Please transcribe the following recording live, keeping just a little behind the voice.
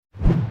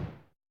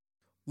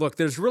Look,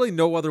 there's really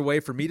no other way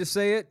for me to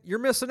say it. You're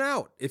missing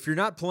out. If you're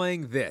not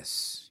playing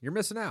this, you're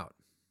missing out.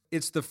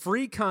 It's the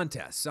free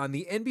contests on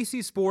the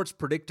NBC Sports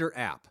Predictor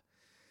app.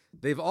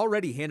 They've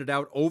already handed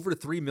out over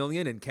 $3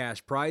 million in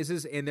cash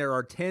prizes, and there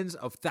are tens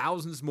of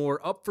thousands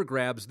more up for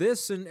grabs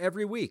this and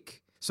every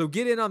week. So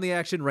get in on the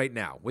action right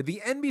now with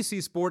the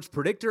NBC Sports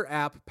Predictor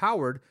app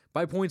powered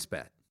by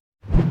PointsBet.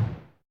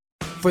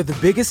 For the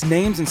biggest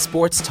names in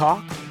sports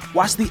talk,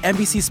 watch the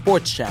NBC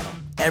Sports Channel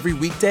every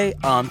weekday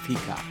on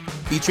Peacock,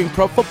 featuring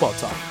Pro Football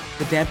Talk,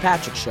 The Dan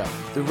Patrick Show,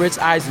 The Rich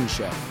Eisen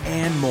Show,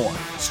 and more.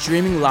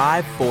 Streaming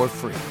live for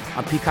free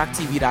on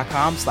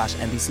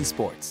peacocktv.com/NBC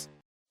Sports.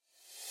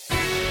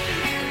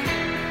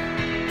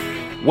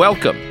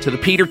 Welcome to the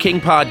Peter King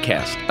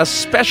Podcast, a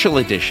special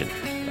edition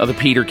of the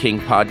Peter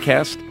King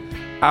Podcast,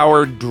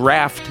 our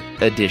draft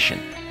edition.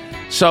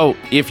 So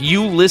if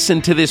you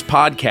listen to this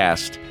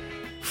podcast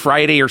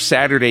Friday or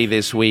Saturday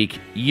this week,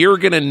 you're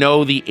going to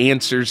know the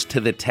answers to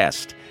the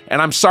test.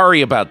 And I'm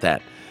sorry about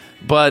that,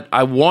 but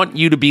I want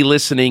you to be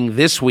listening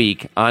this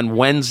week on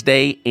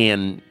Wednesday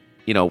and,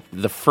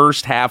 the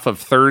first half of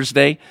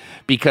Thursday,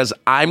 because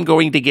I'm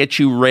going to get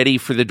you ready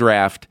for the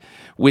draft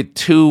with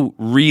two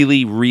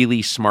really,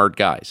 really smart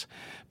guys.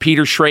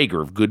 Peter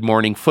Schrager of Good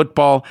Morning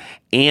Football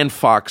and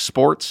Fox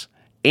Sports,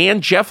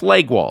 and Jeff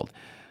Legwold,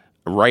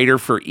 a writer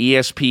for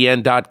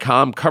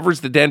ESPN.com,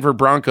 covers the Denver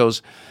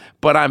Broncos.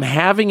 But I'm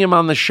having him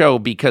on the show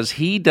because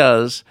he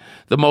does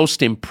the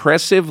most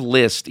impressive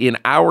list in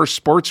our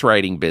sports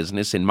writing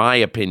business, in my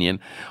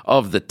opinion,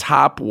 of the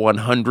top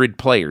 100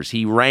 players.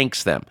 He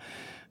ranks them.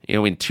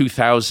 In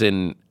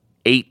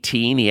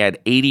 2018, he had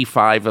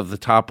 85 of the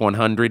top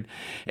 100.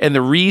 And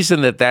the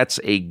reason that that's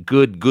a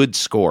good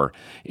score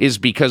is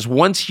because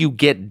once you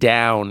get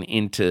down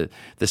into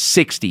the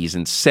 60s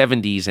and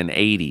 70s and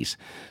 80s,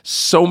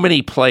 so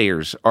many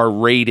players are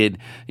rated,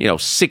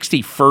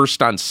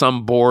 61st on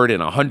some board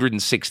and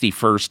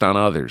 161st on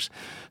others.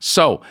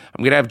 So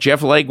I'm going to have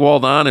Jeff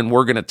Legwold on, and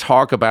we're going to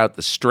talk about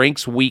the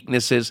strengths,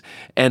 weaknesses,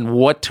 and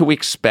what to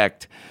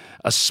expect,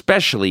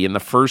 especially in the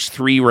first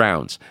 3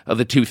 rounds of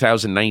the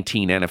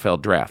 2019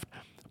 NFL Draft.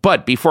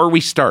 But before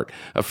we start,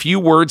 a few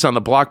words on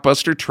the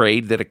blockbuster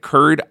trade that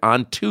occurred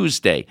on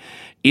Tuesday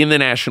in the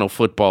National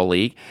Football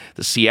League.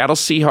 The Seattle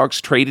Seahawks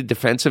traded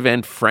defensive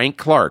end Frank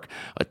Clark,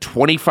 a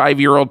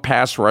 25-year-old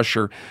pass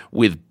rusher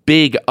with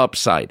big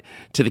upside,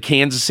 to the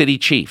Kansas City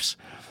Chiefs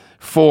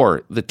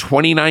for the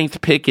 29th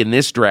pick in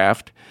this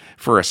draft,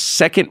 for a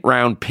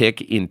second-round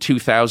pick in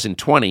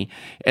 2020,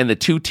 and the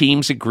two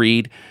teams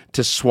agreed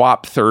to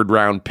swap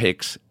third-round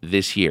picks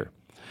this year.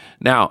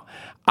 Now,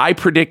 I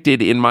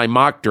predicted in my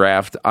mock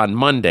draft on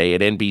Monday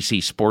at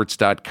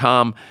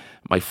NBCSports.com,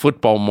 my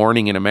Football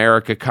Morning in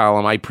America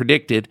column, I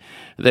predicted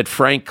that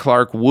Frank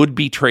Clark would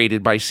be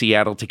traded by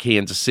Seattle to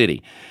Kansas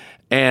City.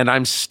 And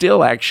I'm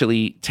still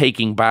actually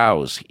taking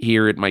bows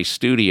here at my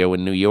studio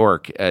in New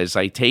York as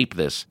I tape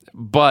this.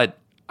 But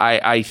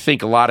I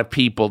think a lot of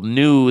people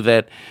knew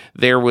that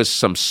there was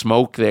some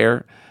smoke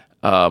there.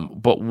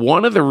 But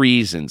one of the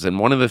reasons and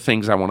one of the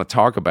things I want to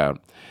talk about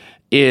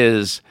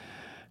is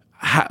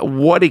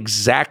what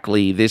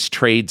exactly this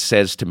trade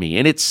says to me.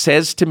 And it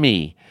says to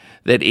me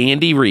that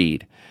Andy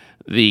Reid,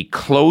 the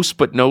close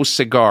but no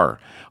cigar,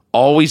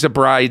 always a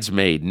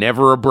bridesmaid,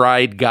 never a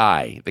bride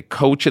guy, the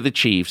coach of the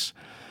Chiefs,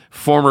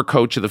 former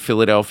coach of the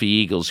Philadelphia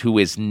Eagles, who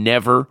has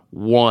never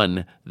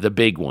won the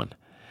big one.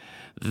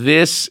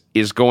 This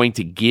is going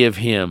to give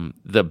him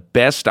the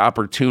best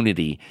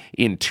opportunity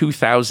in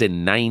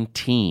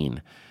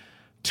 2019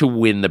 to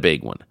win the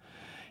big one.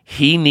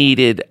 He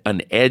needed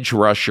an edge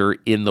rusher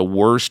in the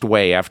worst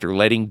way after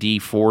letting Dee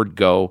Ford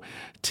go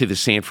to the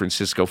San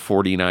Francisco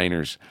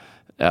 49ers,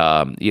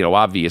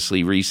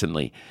 obviously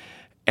recently.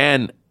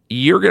 And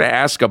you're going to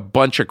ask a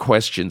bunch of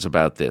questions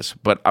about this,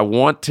 but I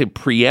want to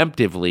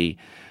preemptively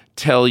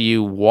tell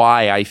you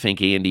why I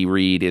think Andy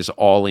Reid is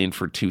all in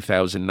for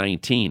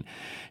 2019.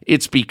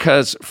 It's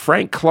because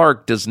Frank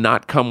Clark does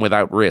not come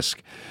without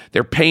risk.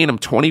 They're paying him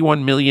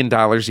 $21 million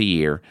a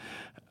year.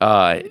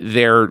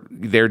 They're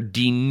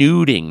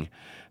denuding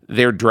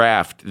their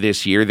draft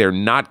this year. They're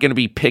not going to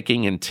be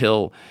picking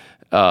until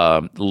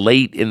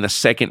late in the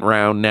second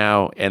round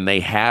now, and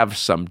they have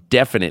some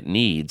definite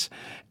needs.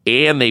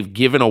 And they've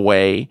given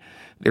away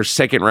their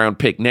second-round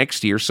pick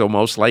next year, so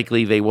most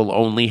likely they will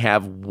only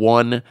have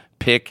one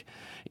pick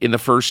in the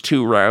first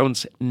 2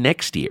 rounds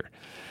next year.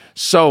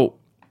 So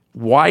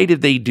why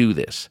did they do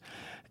this?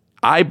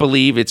 I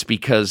believe it's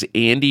because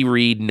Andy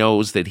Reid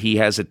knows that he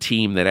has a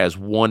team that has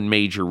one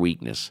major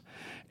weakness,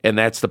 and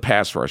that's the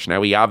pass rush.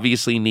 Now, he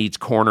obviously needs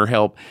corner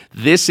help.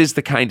 This is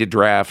the kind of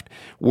draft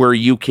where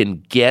you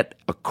can get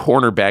a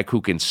cornerback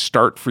who can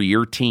start for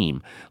your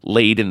team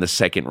late in the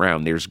second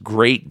round. There's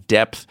great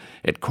depth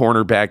at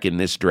cornerback in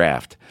this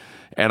draft,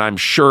 and I'm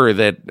sure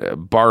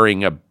that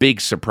barring a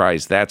big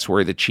surprise, that's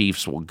where the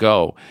Chiefs will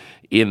go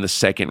in the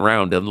second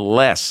round,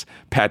 unless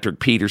Patrick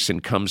Peterson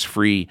comes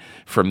free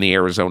from the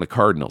Arizona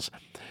Cardinals.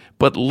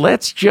 But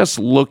let's just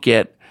look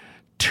at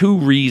 2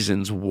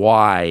 reasons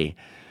why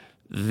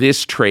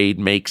this trade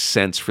makes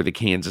sense for the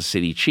Kansas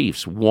City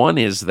Chiefs. One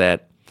is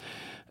that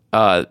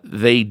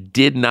they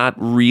did not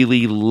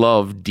really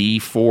love Dee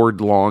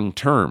Ford long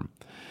term.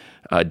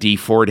 Dee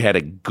Ford had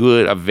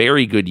a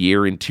very good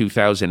year in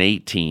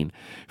 2018.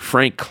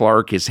 Frank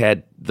Clark has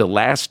had the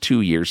last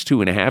 2 years,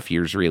 2.5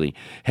 years really,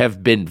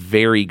 have been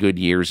very good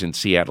years in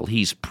Seattle.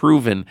 He's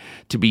proven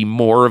to be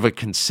more of a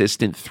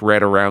consistent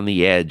threat around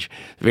the edge,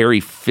 very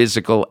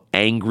physical,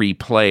 angry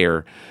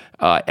player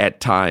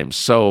at times.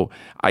 So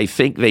I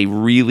think they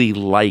really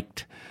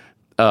liked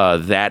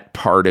that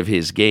part of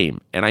his game.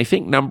 And I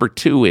think number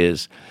two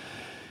is,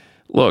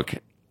 look,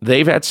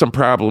 they've had some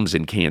problems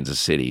in Kansas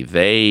City.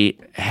 They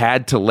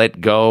had to let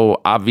go,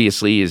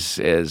 obviously,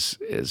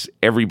 as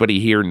everybody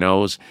here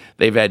knows,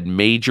 they've had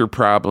major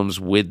problems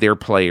with their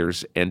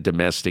players and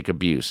domestic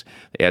abuse.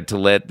 They had to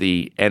let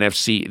the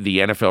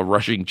NFL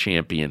rushing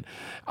champion,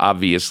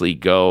 obviously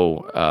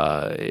go,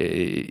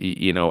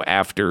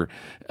 after,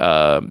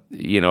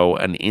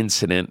 an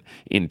incident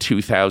in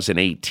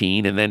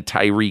 2018. And then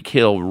Tyreek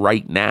Hill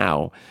right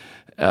now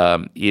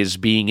is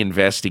being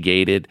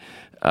investigated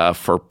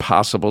for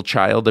possible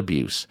child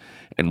abuse.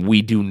 And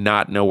we do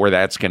not know where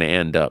that's going to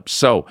end up.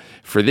 So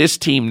for this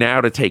team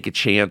now to take a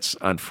chance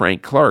on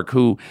Frank Clark,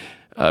 who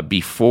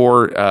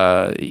before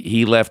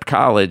he left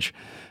college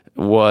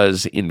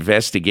was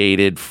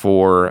investigated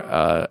for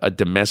a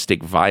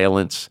domestic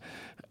violence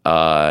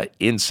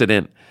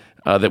incident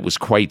that was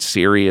quite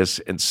serious.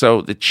 And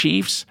so the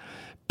Chiefs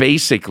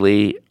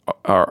basically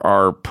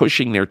are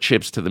pushing their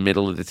chips to the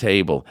middle of the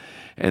table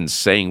and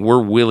saying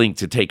we're willing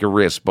to take a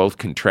risk both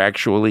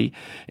contractually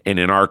and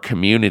in our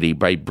community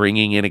by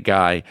bringing in a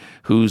guy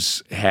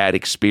who's had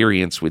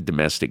experience with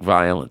domestic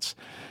violence.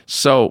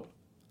 So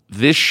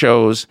this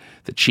shows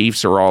the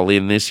Chiefs are all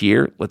in this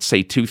year. Let's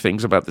say two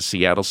things about the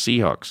Seattle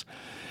Seahawks.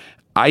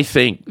 I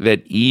think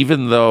that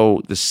even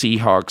though the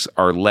Seahawks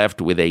are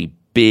left with a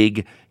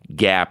big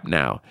gap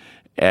now,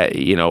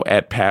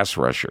 at pass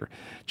rusher,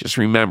 just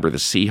remember the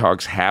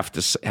Seahawks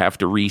have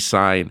to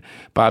re-sign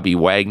Bobby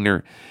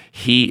Wagner.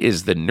 He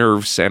is the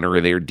nerve center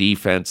of their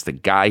defense, the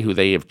guy who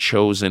they have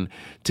chosen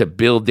to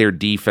build their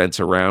defense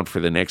around for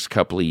the next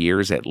couple of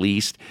years at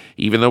least.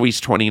 Even though he's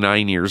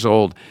 29 years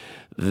old,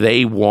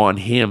 they want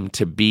him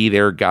to be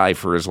their guy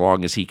for as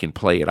long as he can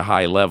play at a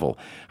high level.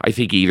 I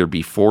think either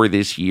before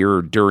this year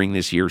or during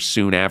this year,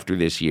 soon after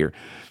this year,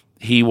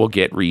 he will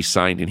get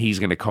re-signed, and he's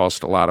going to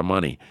cost a lot of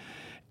money.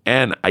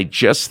 And I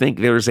just think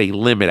there's a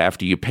limit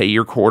after you pay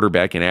your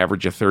quarterback an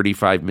average of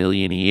 $35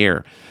 million a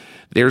year.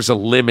 There's a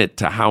limit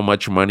to how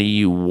much money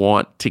you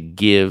want to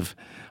give,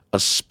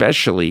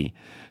 especially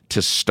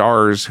to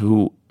stars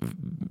who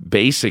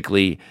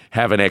basically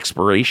have an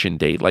expiration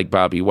date like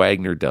Bobby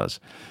Wagner does.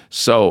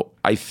 So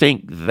I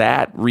think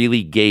that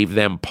really gave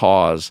them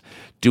pause.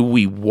 Do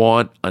we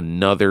want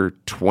another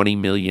 $20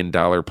 million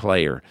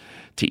player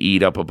to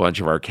eat up a bunch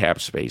of our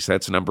cap space?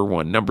 That's number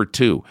one. Number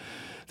two,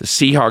 the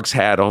Seahawks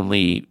had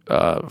only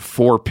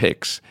 4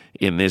 picks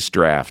in this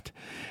draft.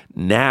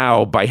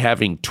 Now, by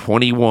having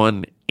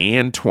 21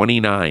 and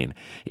 29,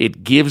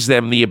 it gives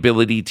them the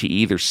ability to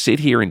either sit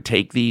here and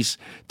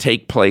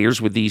take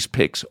players with these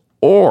picks,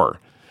 or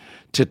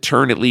to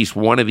turn at least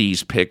one of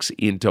these picks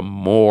into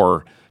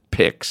more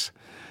picks.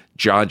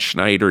 John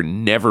Schneider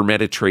never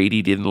met a trade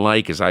he didn't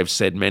like. As I've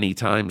said many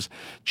times,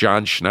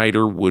 John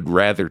Schneider would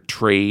rather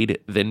trade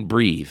than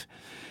breathe.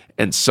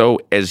 And so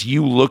as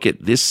you look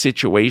at this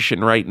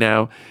situation right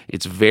now,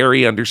 it's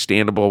very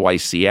understandable why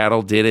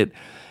Seattle did it,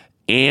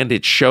 and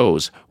it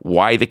shows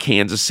why the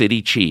Kansas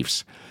City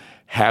Chiefs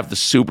have the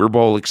Super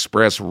Bowl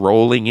Express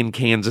rolling in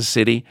Kansas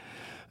City.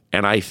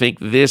 And I think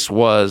this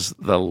was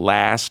the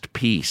last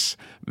piece,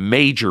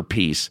 major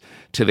piece,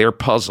 to their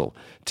puzzle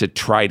to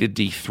try to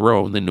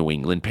dethrone the New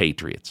England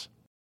Patriots.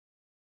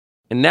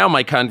 And now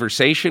my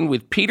conversation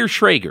with Peter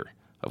Schrager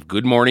of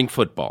Good Morning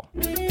Football.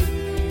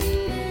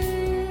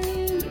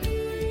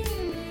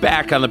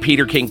 Back on the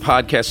Peter King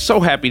Podcast. So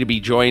happy to be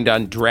joined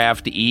on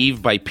Draft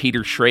Eve by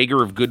Peter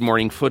Schrager of Good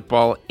Morning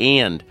Football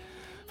and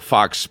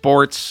Fox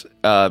Sports.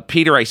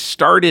 Peter, I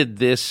started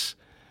this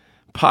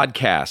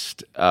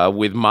podcast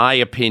with my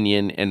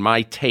opinion and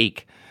my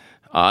take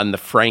on the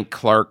Frank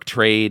Clark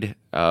trade,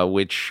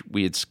 which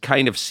we had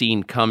kind of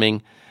seen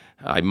coming.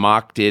 I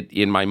mocked it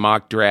in my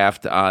mock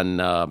draft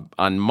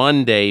on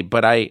Monday,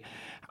 but I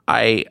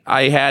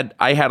had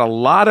a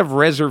lot of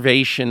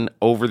reservation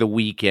over the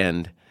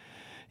weekend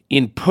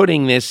in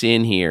putting this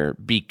in here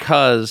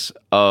because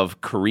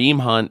of Kareem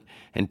Hunt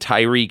and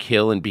Tyreek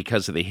Hill and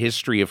because of the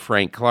history of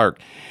Frank Clark.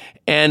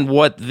 And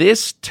what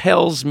this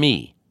tells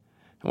me,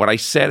 what I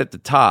said at the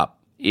top,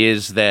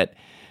 is that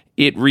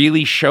it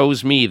really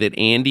shows me that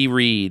Andy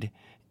Reid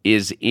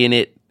is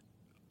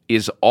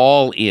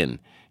all in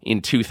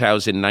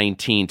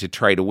 2019 to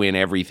try to win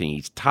everything.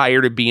 He's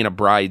tired of being a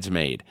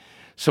bridesmaid.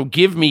 So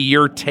give me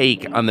your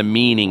take on the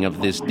meaning of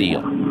this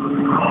deal.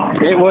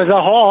 It was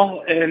a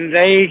haul, and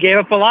they gave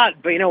up a lot.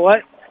 But you know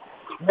what?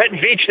 Brett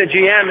Veach, the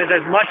GM, is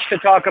as much to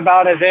talk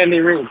about as Andy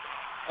Reid.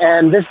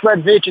 And this Brett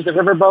Veach is a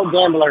riverboat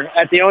gambler.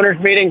 At the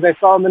owners' meetings, I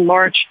saw him in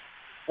March,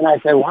 and I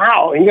said,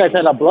 wow, you guys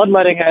had a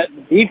bloodletting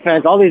at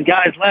defense. All these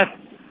guys left.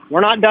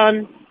 We're not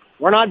done.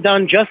 we're not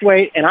done. Just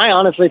wait. And I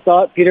honestly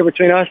thought, Peter,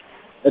 between us,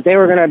 that they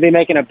were going to be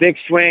making a big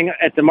swing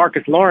at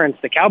DeMarcus Lawrence,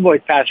 the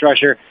Cowboys pass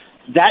rusher.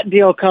 That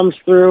deal comes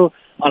through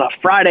on a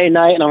Friday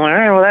night, and I'm like, all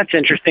right, well, that's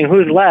interesting.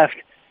 Who's left?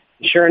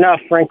 Sure enough,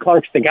 Frank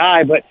Clark's the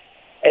guy. But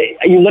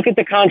you look at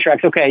the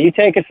contracts. Okay, you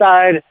take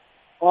aside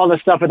all the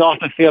stuff with off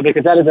the field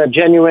because that is a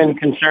genuine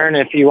concern.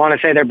 If you want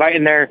to say they're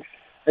biting they're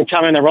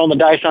coming, they're rolling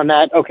the dice on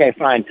that, okay,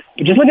 fine.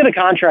 But just look at the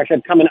contracts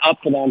that's coming up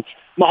for them.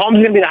 Mahomes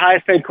is going to be the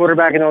highest paid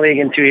quarterback in the league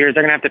in 2 years.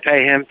 They're going to have to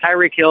pay him.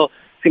 Tyreek Hill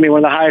is going to be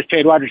one of the highest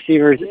paid wide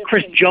receivers.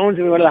 Chris Jones is going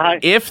to be one of the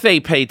highest. If they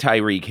pay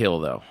Tyreek Hill,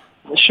 though.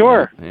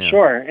 Sure.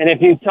 And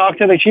if you talk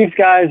to the Chiefs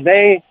guys,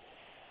 they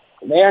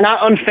are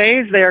not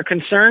unfazed. They are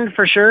concerned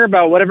for sure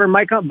about whatever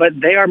might come, but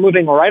they are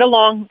moving right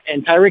along,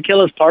 and Tyreek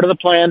Hill is part of the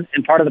plan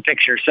and part of the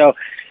picture. So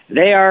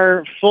they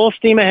are full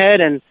steam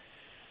ahead, and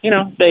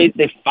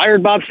they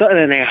fired Bob Sutton,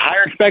 and they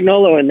hired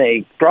Spagnuolo, and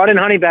they brought in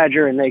Honey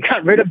Badger, and they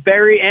got rid of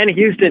Barry and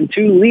Houston,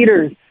 2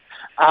 leaders.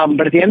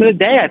 But at the end of the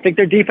day, I think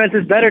their defense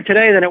is better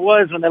today than it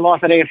was when they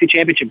lost that AFC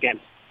Championship game.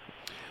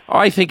 Oh,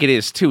 I think it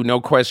is, too.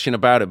 No question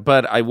about it.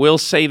 But I will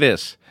say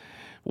this.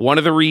 One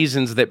of the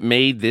reasons that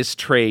made this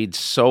trade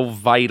so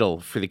vital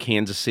for the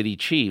Kansas City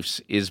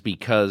Chiefs is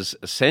because,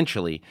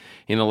 essentially,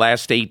 in the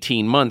last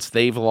 18 months,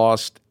 they've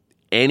lost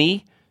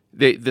any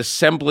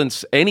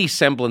semblance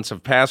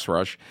of pass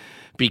rush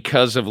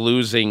because of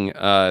losing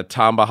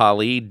Tamba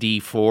Hali, Dee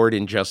Ford,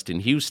 and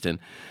Justin Houston.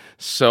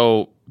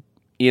 So,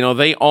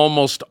 they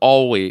almost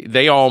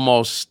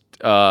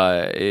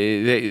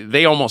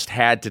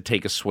had to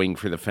take a swing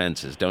for the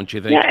fences, don't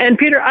you think? Yeah, and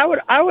Peter,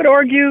 I would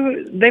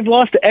argue they've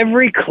lost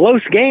every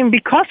close game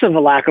because of the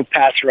lack of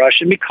pass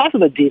rush and because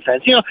of the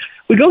defense.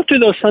 We go through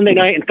those Sunday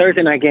night and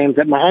Thursday night games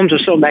that Mahomes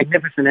was so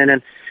magnificent in,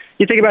 and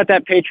you think about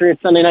that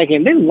Patriots Sunday night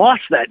game, they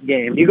lost that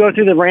game. You go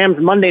through the Rams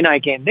Monday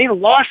night game, they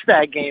lost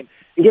that game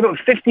and gave up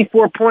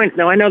 54 points.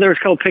 Now, I know there was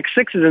a couple pick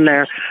sixes in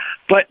there,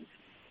 but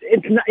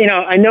it's not,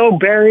 I know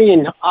Barry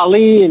and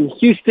Ali and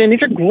Houston,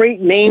 these are great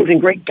names and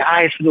great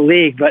guys for the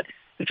league, but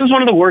this was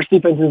one of the worst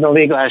defenses in the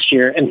league last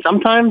year. And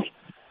sometimes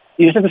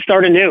you just have to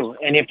start anew,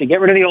 and you have to get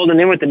rid of the old and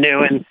in with the new.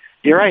 And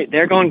you're right,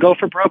 they're going go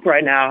for broke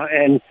right now.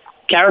 And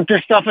character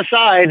stuff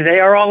aside, they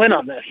are all in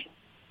on this.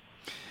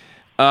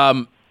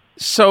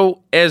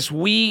 So as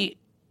we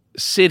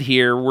sit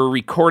here, we're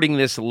recording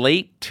this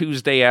late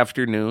Tuesday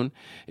afternoon.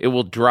 It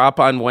will drop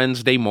on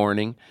Wednesday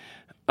morning.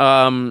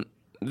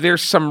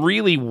 There's some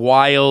really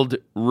wild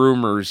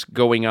rumors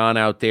going on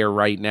out there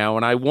right now,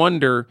 and I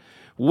wonder,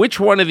 which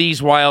one of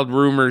these wild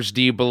rumors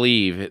do you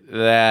believe?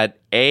 That,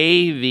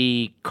 A,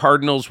 the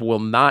Cardinals will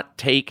not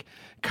take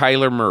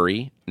Kyler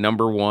Murray,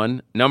 number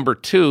one. Number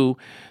two,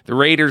 the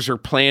Raiders are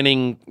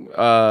planning,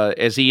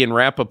 as Ian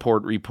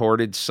Rappaport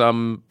reported,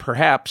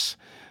 perhaps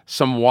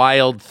some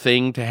wild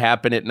thing to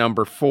happen at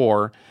number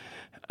 4.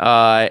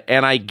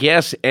 And I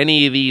guess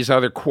any of these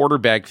other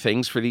quarterback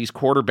things for these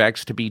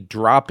quarterbacks to be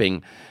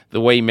dropping the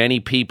way many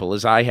people,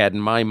 as I had in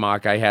my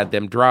mock, I had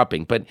them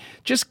dropping. But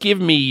just give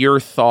me your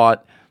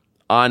thought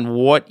on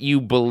what you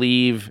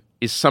believe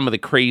is some of the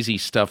crazy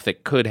stuff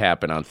that could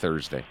happen on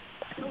Thursday.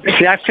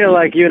 See, I feel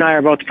like you and I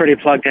are both pretty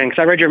plugged in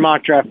because I read your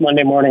mock draft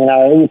Monday morning,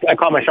 and I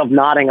caught myself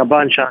nodding a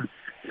bunch on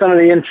some of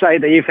the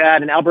insight that you've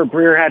had, and Albert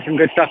Breer had some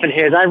good stuff in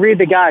his. I read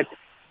the guys.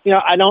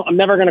 I'm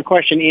never going to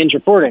question Ian's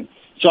reporting.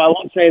 So I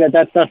won't say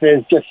that stuff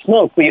is just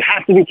smoke, but you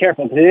have to be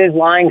careful because it is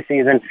lying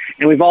season,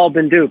 and we've all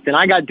been duped. And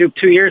I got duped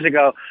 2 years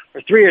ago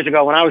or 3 years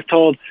ago when I was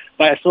told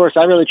by a source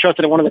I really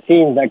trusted at one of the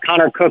teams that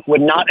Connor Cook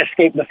would not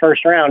escape the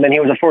first round, and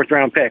he was a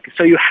fourth-round pick.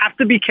 So you have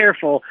to be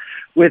careful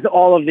with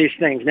all of these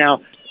things.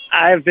 Now,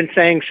 I've been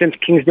saying since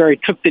Kingsbury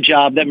took the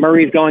job that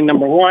Murray's going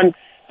number 1.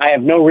 I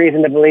have no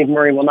reason to believe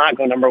Murray will not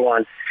go number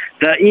 1.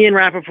 The Ian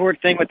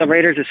Rappaport thing with the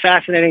Raiders is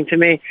fascinating to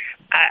me.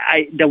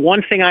 The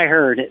one thing I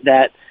heard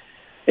that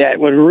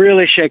would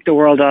really shake the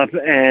world up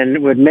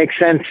and would make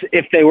sense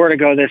if they were to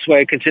go this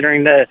way,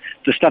 considering the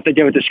stuff they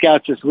did with the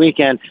scouts this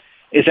weekend,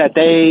 is that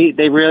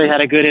they really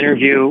had a good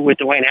interview with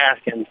Dwayne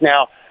Haskins.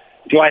 Now,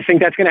 do I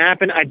think that's going to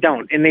happen? I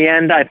don't. In the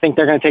end, I think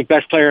they're going to take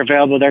best player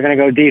available. They're going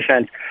to go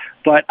defense.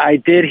 But I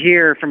did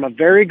hear from a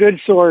very good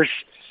source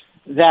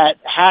that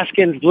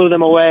Haskins blew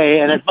them away.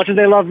 And as much as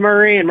they love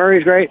Murray, and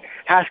Murray's great,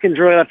 Haskins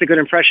really left a good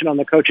impression on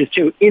the coaches,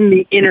 too, in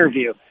the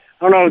interview.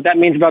 I don't know what that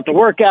means about the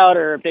workout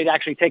or if they'd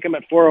actually take him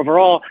at 4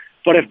 overall.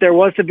 But if there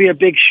was to be a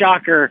big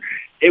shocker,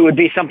 it would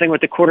be something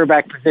with the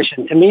quarterback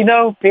position. To me,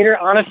 though, Peter,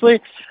 honestly,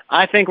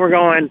 I think we're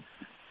going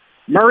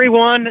Murray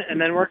 1,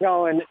 and then we're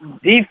going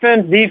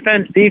defense, right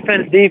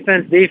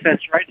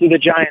through the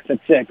Giants at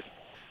 6.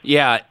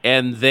 Yeah,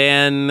 and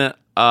then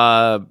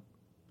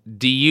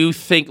do you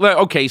think –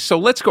 okay, so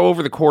let's go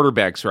over the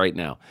quarterbacks right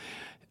now.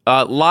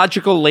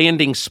 Logical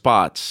landing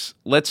spots.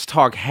 Let's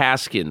talk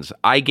Haskins.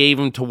 I gave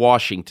him to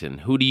Washington.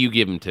 Who do you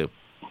give him to?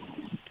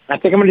 I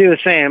think I'm going to do the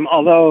same,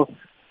 although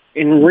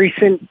in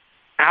recent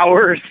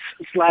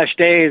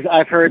hours/days,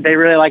 I've heard they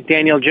really like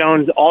Daniel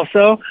Jones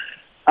also.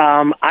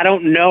 I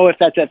don't know if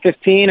that's at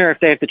 15 or if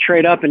they have to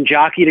trade up and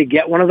jockey to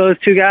get one of those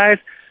two guys,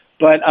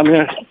 but I'm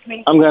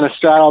gonna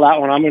straddle that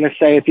one. I'm going to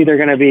say it's either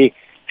going to be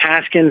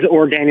Haskins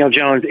or Daniel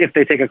Jones if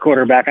they take a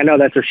quarterback. I know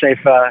that's a safe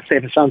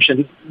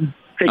assumption,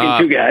 taking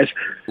two guys.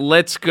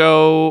 Let's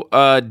go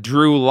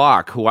Drew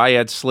Lock, who I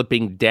had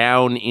slipping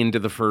down into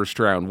the first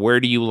round. Where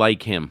do you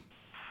like him?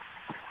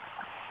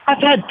 I've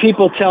had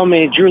people tell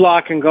me Drew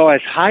Lock can go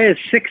as high as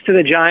 6 to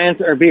the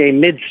Giants or be a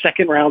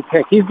mid-second round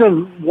pick. He's the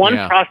one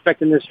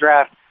prospect in this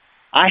draft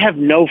I have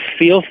no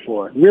feel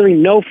for it, really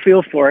no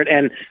feel for it.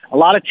 And a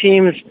lot of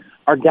teams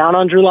are down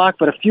on Drew Lock,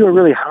 but a few are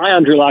really high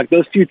on Drew Lock.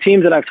 Those few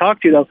teams that I've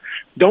talked to, though,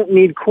 don't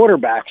need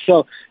quarterbacks.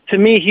 So to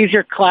me, he's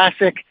your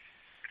classic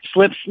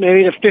slips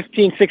maybe to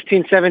 15,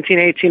 16, 17,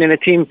 18, and a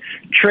team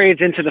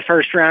trades into the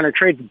first round or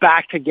trades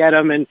back to get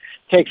him and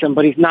takes him,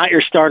 but he's not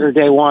your starter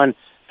day one,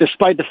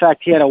 despite the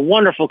fact he had a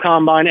wonderful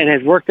combine and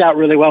has worked out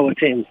really well with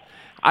teams.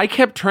 I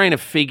kept trying to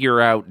figure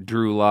out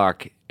Drew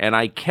Lock, and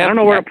I don't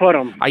know where to put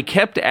him. I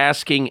kept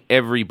asking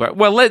everybody.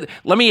 Well,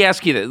 let me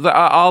ask you this.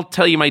 I'll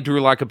tell you my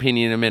Drew Lock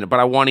opinion in a minute, but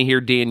I want to hear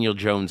Daniel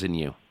Jones and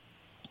you.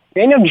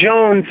 Daniel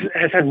Jones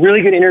has had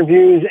really good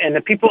interviews, and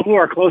the people who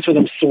are close with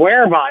him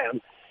swear by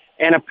him.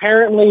 And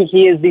apparently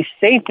he is the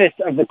safest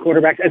of the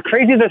quarterbacks. As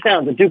crazy as it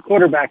sounds, a Duke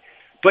quarterback,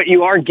 but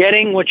you are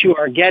getting what you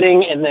are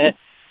getting in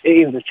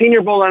he's the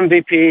Senior Bowl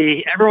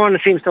MVP. Everyone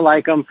seems to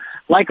like him.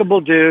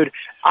 Likable dude.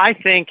 I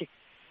think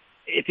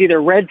it's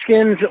either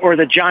Redskins or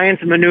the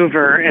Giants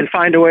maneuver and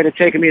find a way to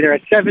take him either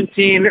at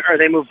 17 or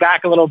they move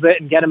back a little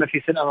bit and get him if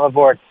he's sitting on the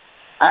board.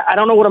 I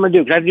don't know what I'm going to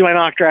do because I have to do my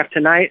mock draft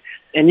tonight,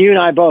 and you and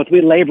I both,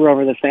 we labor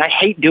over this thing. I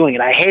hate doing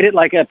it. I hate it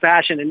like a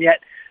passion, and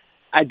yet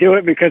I do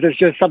it because it's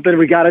just something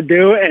we got to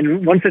do,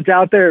 and once it's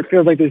out there, it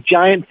feels like this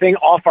giant thing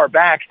off our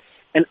backs,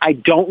 and I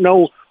don't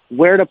know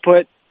where to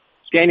put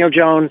Daniel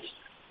Jones,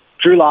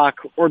 Drew Lock,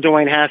 or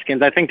Dwayne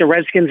Haskins. I think the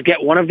Redskins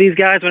get one of these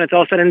guys when it's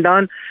all said and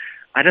done.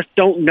 I just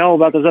don't know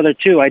about those other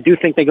two. I do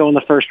think they go in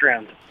the first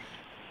round.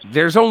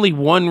 There's only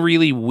one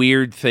really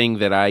weird thing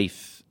that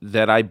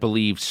I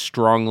believe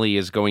strongly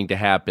is going to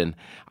happen.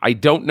 I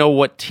don't know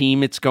what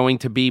team it's going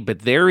to be, but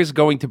there is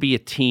going to be a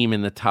team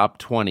in the top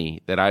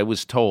 20 that I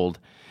was told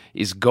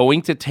is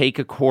going to take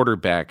a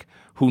quarterback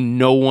who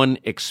no one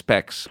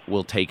expects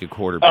will take a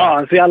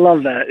quarterback. Oh, see, I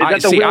love that.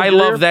 I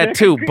love that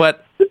too,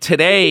 but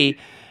today...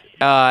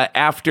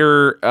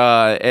 after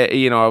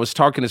I was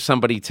talking to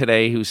somebody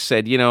today who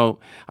said,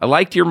 I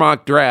liked your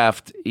mock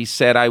draft. He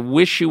said, I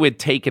wish you had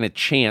taken a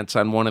chance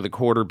on one of the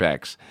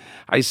quarterbacks.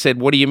 I said,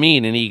 what do you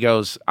mean? And he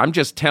goes, I'm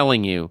just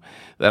telling you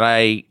that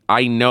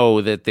I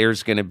know that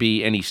there's going to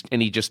be, and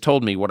he just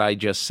told me what I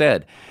just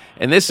said.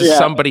 And this is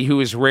somebody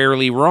who is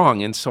rarely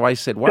wrong. And so I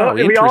said, wow,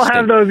 interesting. We all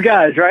have those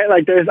guys, right?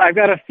 Like I've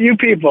got a few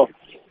people.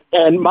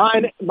 And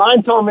mine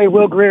told me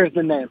Will Greer's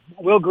the name.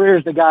 Will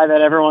Greer's the guy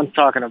that everyone's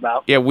talking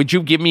about. Yeah, would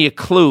you give me a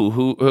clue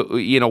who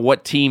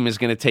what team is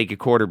going to take a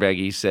quarterback?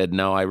 He said,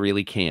 no, I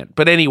really can't.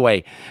 But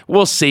anyway,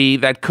 we'll see.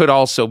 That could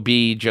also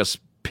be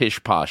just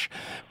pish posh.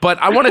 But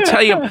I want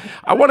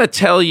to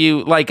tell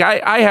you, like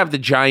I have the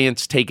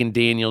Giants taking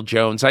Daniel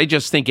Jones. I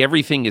just think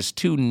everything is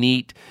too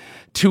neat,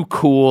 too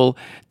cool.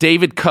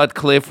 David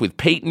Cutcliffe with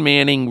Peyton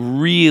Manning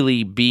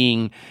really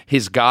being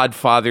his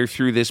godfather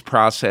through this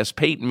process.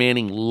 Peyton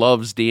Manning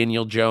loves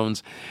Daniel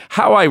Jones.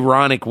 How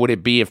ironic would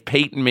it be if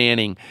Peyton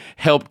Manning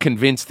helped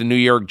convince the New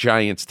York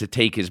Giants to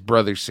take his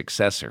brother's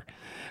successor?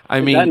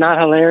 I mean, is that not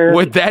hilarious?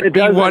 Would that be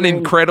one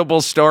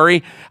incredible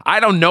story? I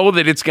don't know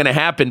that it's going to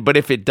happen, but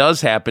if it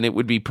does happen, it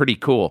would be pretty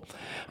cool.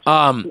 Look,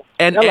 I'm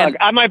going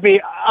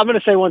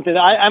to say one thing.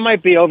 I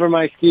might be over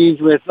my skis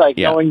with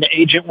knowing the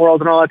agent world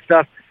and all that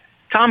stuff.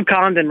 Tom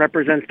Condon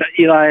represents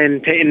Eli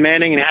and Peyton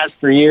Manning and has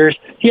for years.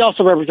 He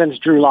also represents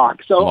Drew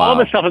Lock. So all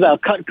the stuff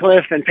about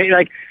Cutcliffe and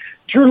Peyton,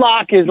 Drew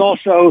Lock is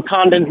also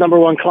Condon's number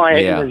one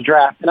client in his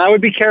draft. And I would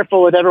be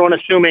careful with everyone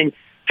assuming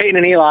Peyton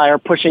and Eli are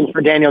pushing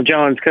for Daniel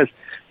Jones because,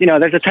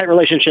 there's a tight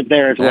relationship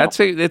there as well.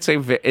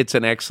 It's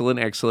an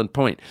excellent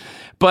point.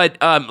 But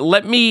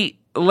let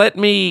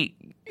me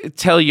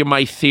tell you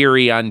my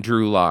theory on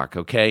Drew Lock,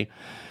 okay?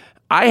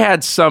 I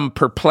had some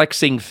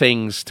perplexing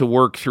things to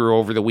work through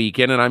over the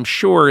weekend, and I'm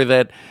sure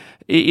that,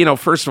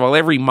 first of all,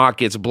 every mock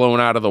gets blown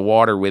out of the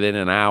water within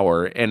an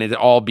hour, and it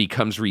all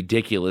becomes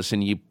ridiculous,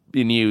 and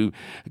you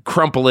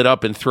crumple it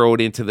up and throw it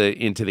into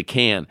the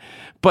can.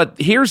 But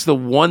here's the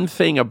one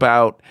thing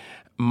about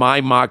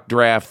my mock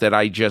draft that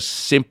I just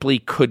simply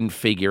couldn't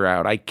figure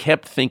out. I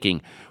kept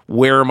thinking,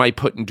 where am I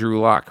putting Drew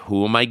Lock?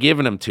 Who am I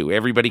giving him to?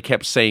 Everybody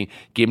kept saying,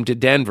 give him to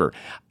Denver.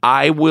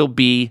 I will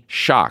be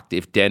shocked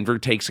if Denver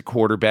takes a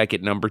quarterback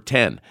at number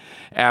 10.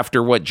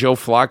 After what Joe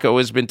Flacco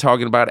has been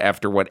talking about,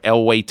 after what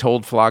Elway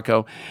told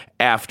Flacco,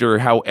 after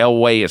how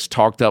Elway has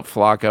talked up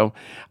Flacco,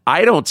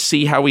 I don't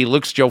see how he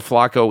looks Joe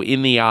Flacco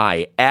in the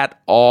eye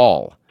at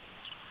all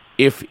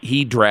if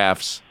he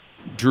drafts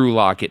Drew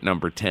Lock at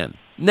number 10.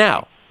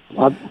 Now,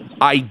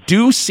 I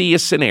do see a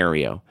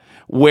scenario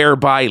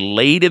whereby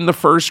late in the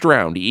first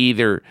round,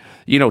 either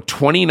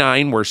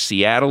 29 where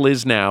Seattle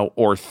is now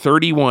or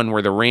 31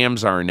 where the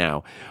Rams are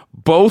now,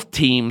 both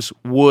teams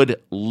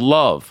would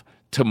love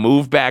to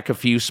move back a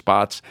few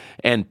spots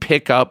and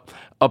pick up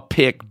a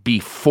pick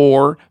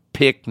before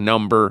pick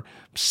number,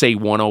 say,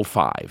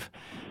 105.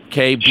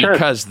 Okay,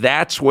 because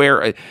that's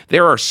where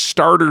there are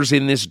starters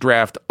in this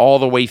draft all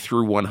the way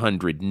through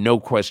 100, no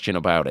question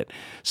about it.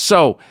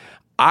 So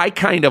I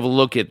kind of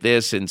look at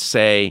this and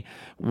say,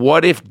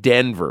 what if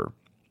Denver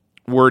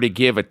were to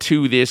give a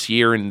 2 this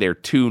year and their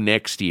 2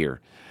 next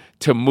year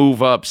to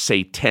move up,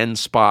 say, 10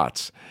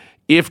 spots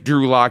if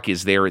Drew Lock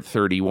is there at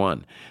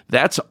 31?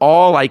 That's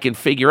all I can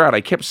figure out.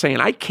 I kept saying,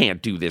 I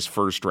can't do this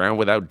first round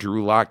without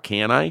Drew Lock,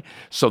 can I?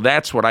 So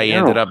that's what I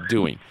ended up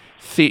doing.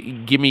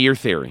 Give me your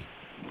theory.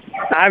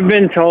 I've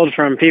been told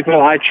from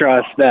people I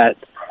trust that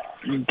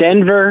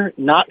Denver,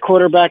 not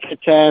quarterback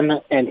at 10,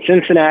 and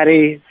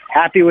Cincinnati,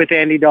 happy with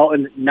Andy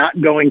Dalton, not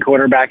going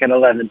quarterback at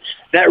 11.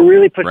 That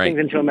really puts things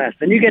into a mess.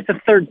 Then you get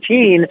to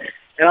 13,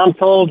 and I'm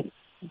told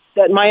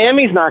that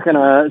Miami's not going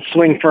to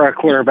swing for a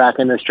quarterback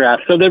in this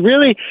draft. So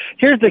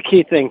here's the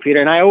key thing, Peter,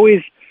 and I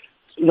always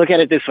look at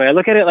it this way. I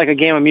look at it like a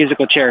game of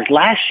musical chairs.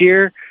 Last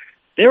year,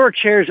 there were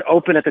chairs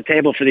open at the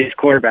table for these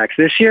quarterbacks.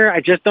 This year, I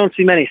just don't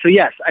see many. So,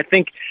 yes, I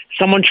think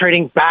someone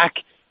trading back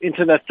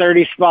into the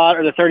 30 spot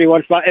or the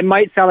 31 spot, it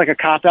might sound like a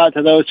cop-out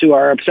to those who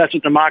are obsessed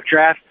with the mock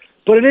draft,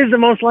 but it is the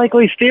most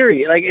likely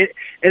theory.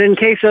 And in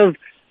case of,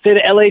 say,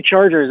 the L.A.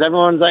 Chargers,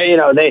 everyone's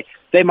like,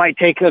 they might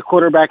take a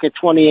quarterback at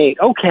 28.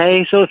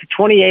 Okay, so it's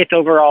a 28th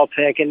overall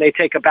pick, and they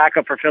take a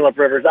backup for Phillip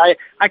Rivers.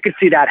 I could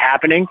see that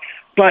happening,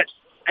 but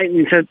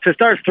to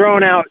start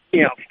throwing out,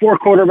 4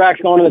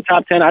 quarterbacks going to the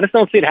top 10, I just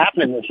don't see it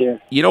happening this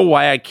year. You know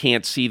why I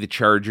can't see the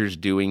Chargers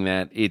doing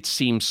that? It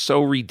seems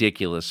so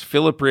ridiculous.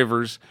 Phillip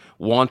Rivers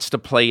wants to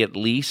play at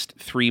least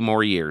 3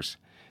 more years.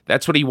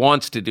 That's what he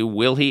wants to do.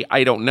 Will he?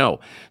 I don't know.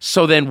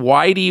 So then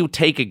why do you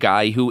take a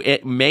guy who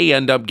may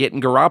end up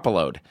getting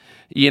Garoppolo'd,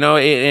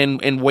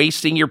 and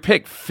wasting your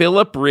pick?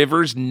 Phillip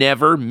Rivers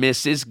never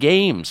misses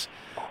games.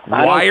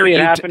 Why are you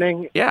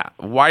happening?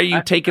 Why are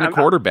you taking a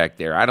quarterback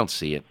there? I don't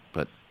see it.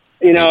 But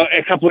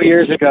a couple of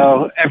years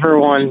ago,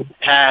 everyone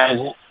had,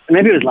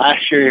 maybe it was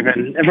last year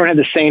even, everyone had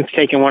the Saints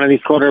taking one of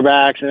these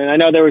quarterbacks. And I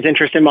know there was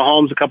interest in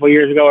Mahomes a couple of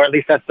years ago, or at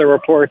least that's the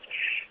reports.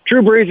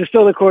 Drew Brees is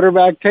still the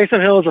quarterback.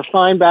 Taysom Hill is a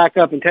fine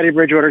backup, and Teddy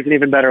Bridgewater is an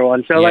even better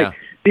one. So,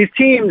 these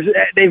teams,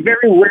 they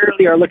very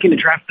rarely are looking to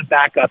draft the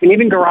backup. And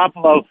even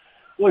Garoppolo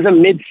was a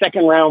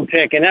mid-second round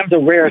pick, and that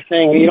was a rare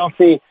thing. You don't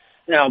see,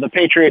 the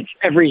Patriots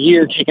every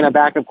year taking a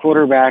backup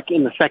quarterback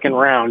in the second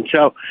round.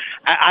 So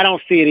I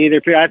don't see it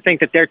either. I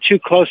think that they're too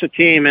close a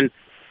team, and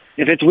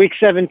if it's Week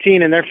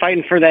 17 and they're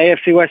fighting for the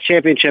AFC West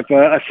Championship,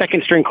 a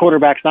second-string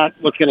quarterback's not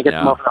what's going to get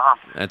them over the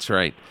hump. That's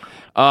right.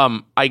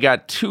 I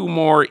got 2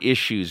 more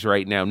issues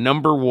right now.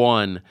 Number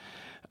 1,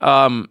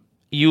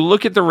 you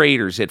look at the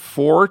Raiders at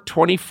 4,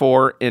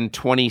 24, and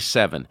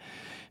 27.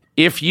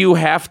 If you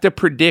have to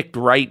predict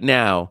right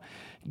now,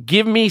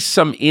 give me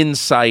some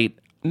insight,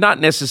 not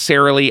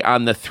necessarily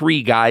on the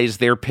 3 guys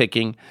they're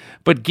picking,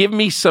 but give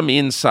me some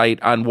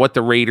insight on what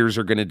the Raiders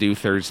are going to do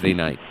Thursday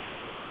night.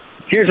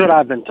 Here's what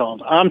I've been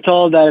told. I'm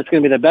told that it's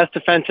going to be the best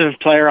defensive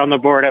player on the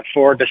board at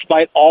 4,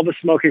 despite all the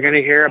smoke you're going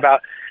to hear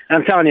about. And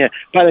I'm telling you,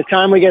 by the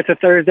time we get to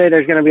Thursday,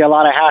 there's going to be a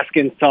lot of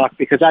Haskins talk,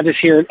 because I just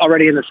hear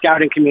already in the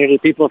scouting community,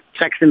 people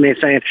texting me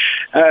saying,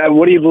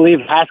 what do you believe,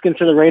 Haskins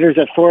to the Raiders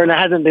at 4? And it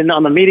hasn't been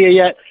on the media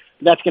yet.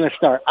 That's going to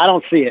start. I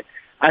don't see it.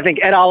 I think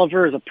Ed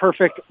Oliver is a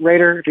perfect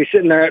Raider if he's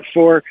sitting there at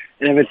 4.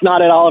 And if it's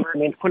not Ed Oliver, it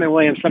means Quentin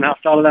Williams somehow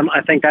fell to them.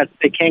 I think that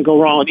they can't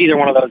go wrong with either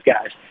one of those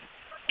guys.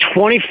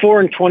 24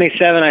 and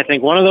 27, I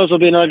think one of those will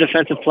be another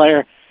defensive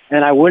player.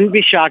 And I wouldn't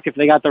be shocked if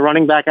they got the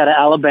running back out of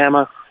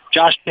Alabama,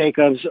 Josh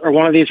Jacobs, or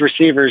one of these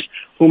receivers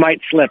who might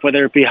slip,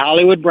 whether it be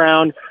Hollywood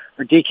Brown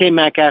or DK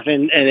Metcalf.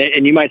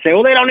 And you might say,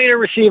 well, they don't need a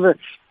receiver.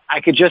 I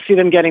could just see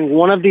them getting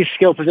one of these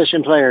skill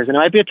position players. And it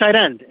might be a tight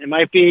end. It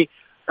might be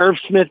Irv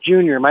Smith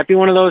Jr. It might be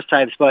one of those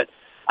types. But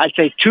I'd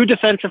say 2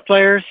 defensive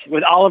players,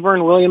 with Oliver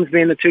and Williams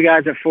being the 2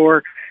 guys at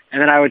 4.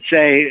 And then I would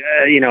say,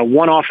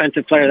 1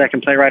 offensive player that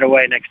can play right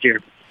away next year.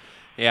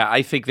 Yeah,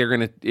 I think they're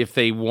going to, if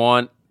they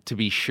want to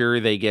be sure,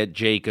 they get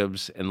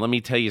Jacobs. And let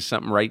me tell you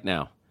something right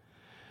now.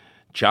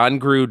 John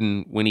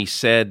Gruden, when he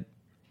said,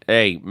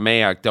 hey,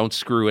 Mayock, don't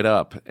screw it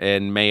up,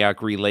 and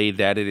Mayock relayed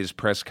that at his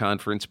press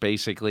conference,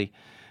 basically,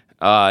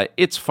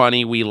 it's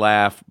funny, we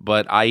laugh,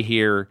 but I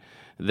hear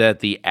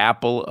that the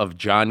apple of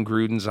John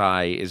Gruden's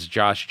eye is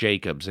Josh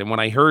Jacobs. And when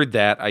I heard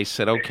that, I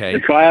said, okay.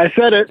 That's why I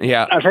said it.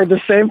 Yeah. I've heard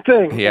the same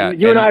thing. Yeah.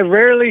 You and I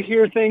rarely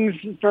hear things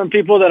from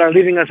people that are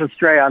leading us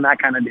astray on that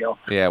kind of deal.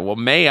 Yeah, well,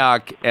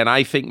 Mayock, and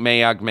I think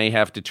Mayock may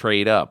have to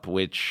trade up,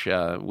 which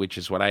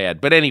is what I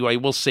had. But anyway,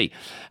 we'll see.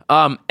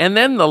 And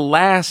then the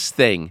last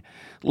thing,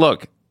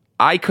 look,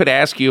 I could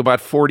ask you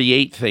about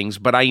 48 things,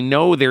 but I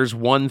know there's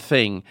one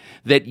thing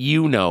that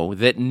you know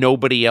that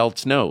nobody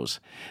else knows.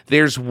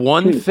 There's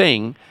one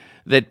thing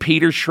that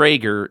Peter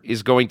Schrager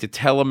is going to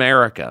tell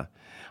America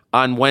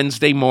on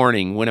Wednesday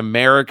morning when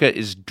America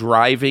is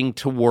driving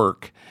to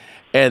work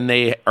and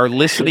they are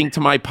listening to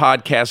my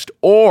podcast,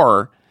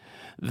 or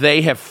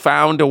they have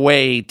found a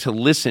way to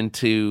listen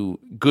to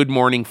Good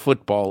Morning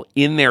Football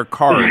in their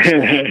cars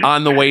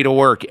on the way to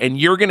work. And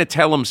you're going to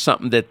tell them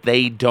something that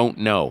they don't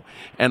know.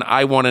 And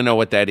I want to know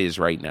what that is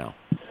right now.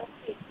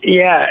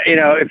 Yeah,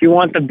 if you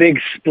want the big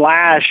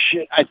splash,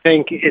 I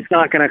think it's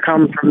not going to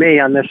come from me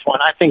on this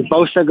one. I think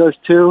Bosa goes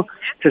 2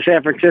 to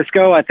San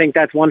Francisco. I think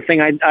that's one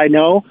thing I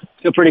know.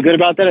 Feel pretty good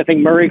about that. I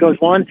think Murray goes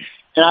 1.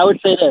 And I would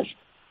say this,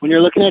 when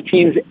you're looking at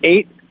teams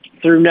 8,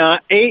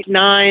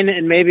 9,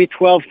 and maybe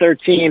 12,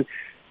 13,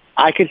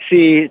 I could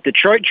see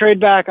Detroit trade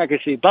back. I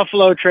could see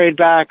Buffalo trade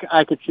back.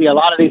 I could see a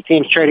lot of these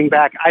teams trading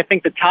back. I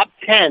think the top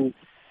 10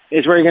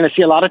 is where you're going to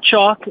see a lot of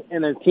chalk,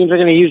 and the teams are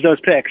going to use those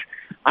picks.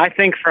 I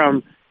think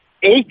from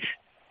 8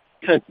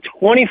 to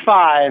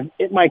 25,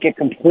 it might get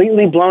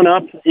completely blown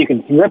up. You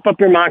can rip up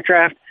your mock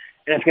draft,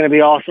 and it's going to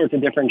be all sorts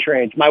of different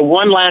trades. My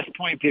one last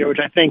point, Peter, which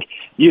I think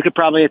you could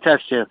probably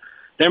attest to,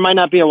 there might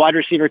not be a wide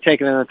receiver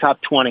taken in the top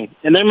 20,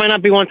 and there might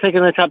not be one taken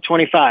in the top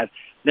 25.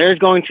 There's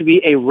going to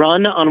be a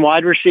run on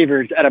wide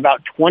receivers at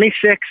about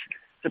 26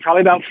 to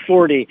probably about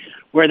 40,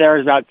 where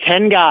there's about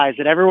 10 guys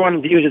that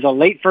everyone views as a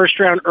late first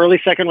round,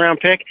 early second round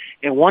pick,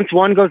 and once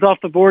one goes off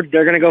the board,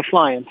 they're going to go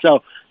flying.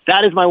 So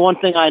that is my one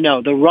thing I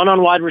know. The run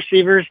on wide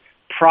receivers,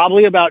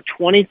 probably about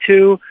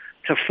 22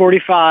 to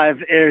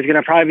 45, is going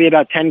to probably be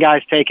about 10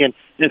 guys taken,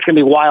 and it's going to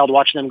be wild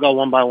watching them go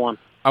one by one.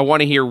 I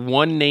want to hear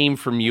one name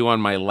from you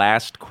on my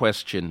last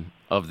question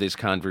of this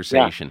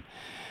conversation. Yeah.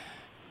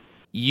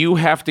 You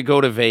have to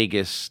go to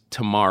Vegas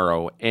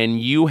tomorrow, and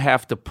you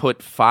have to put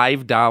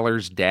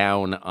 $5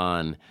 down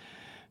on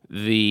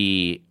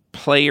the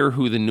player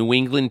who the New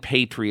England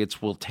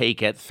Patriots will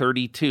take at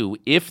 32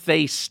 if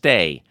they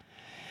stay.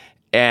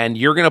 And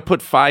you're going to put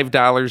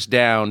 $5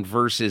 down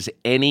versus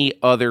any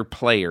other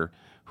player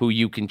who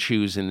you can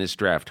choose in this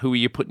draft. Who are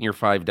you putting your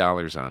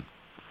 $5 on?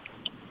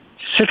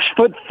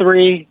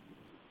 6'3",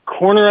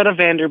 corner out of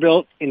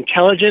Vanderbilt,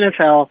 intelligent as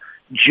hell,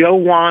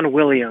 Jonah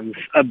Williams,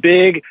 a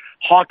big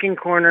hawking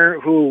corner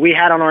who we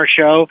had on our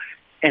show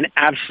and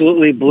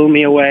absolutely blew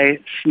me away.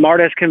 Smart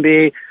as can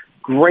be,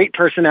 great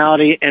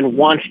personality, and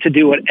wants to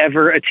do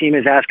whatever a team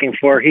is asking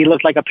for. He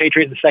looked like a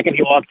Patriot the second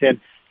he walked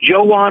in.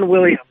 Jonah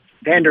Williams,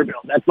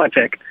 Vanderbilt. That's my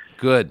pick.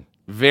 Good.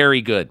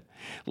 Very good.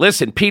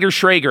 Listen, Peter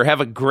Schrager,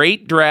 have a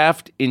great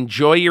draft.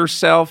 Enjoy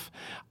yourself.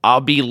 I'll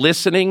be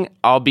listening.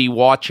 I'll be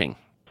watching.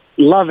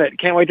 Love it.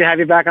 Can't wait to have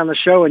you back on the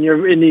show when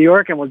you're in New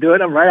York, and we'll do it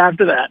right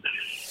after that.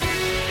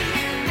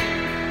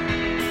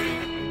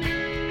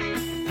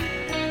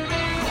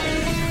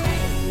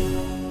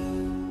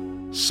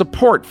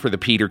 Support for the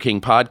Peter King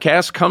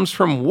Podcast comes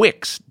from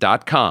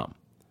Wix.com.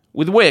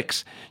 With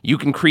Wix, you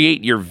can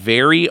create your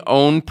very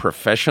own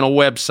professional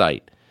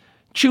website.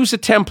 Choose a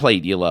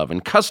template you love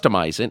and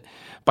customize it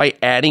by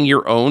adding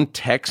your own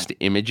text,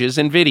 images,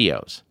 and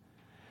videos.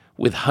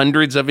 With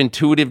hundreds of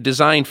intuitive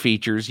design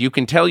features, you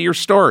can tell your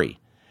story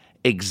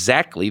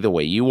exactly the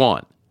way you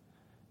want.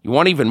 You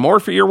want even more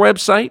for your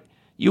website?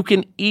 You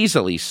can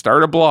easily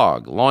start a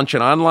blog, launch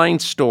an online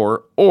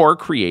store, or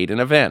create an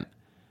event.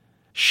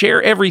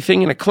 Share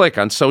everything in a click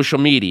on social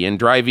media and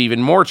drive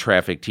even more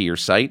traffic to your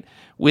site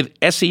with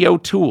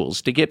SEO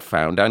tools to get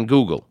found on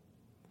Google.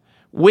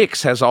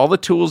 Wix has all the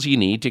tools you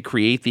need to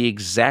create the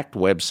exact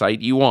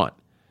website you want.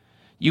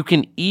 You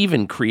can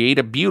even create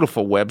a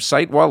beautiful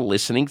website while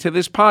listening to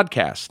this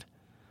podcast.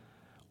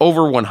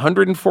 Over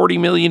 140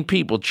 million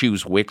people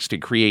choose Wix to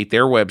create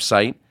their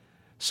website,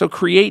 so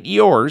create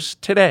yours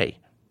today.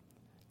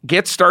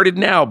 Get started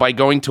now by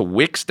going to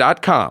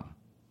Wix.com.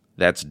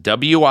 That's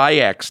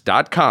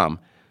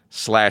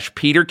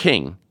Wix.com/Peter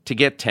King to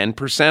get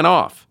 10%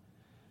 off.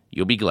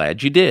 You'll be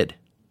glad you did.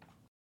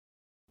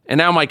 And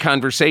now my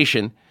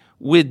conversation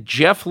with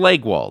Jeff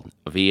Legwold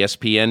of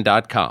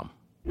ESPN.com.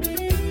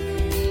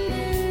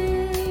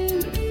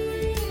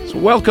 So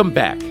welcome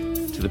back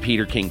to the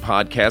Peter King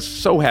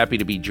Podcast. So happy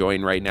to be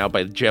joined right now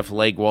by Jeff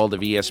Legwold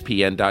of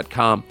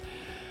ESPN.com.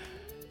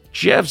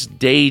 Jeff's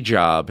day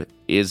job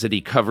is that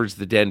he covers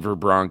the Denver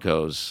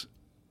Broncos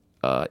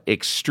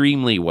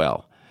extremely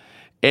well.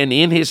 And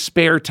in his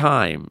spare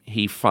time,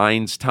 he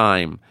finds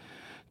time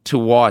to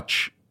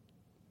watch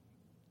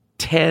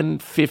 10,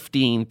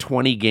 15,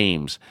 20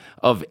 games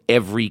of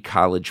every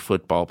college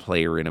football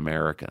player in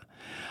America.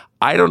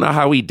 I don't know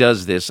how he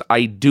does this.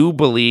 I do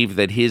believe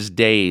that his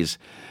days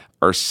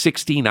are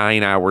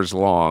 69 hours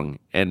long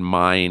and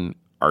mine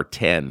are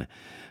 10.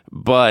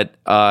 But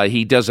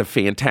he does a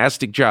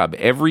fantastic job.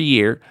 Every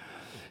year,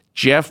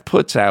 Jeff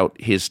puts out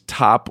his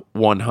top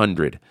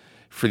 100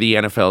 for the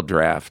NFL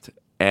draft.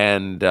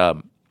 And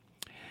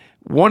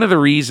one of the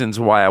reasons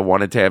why I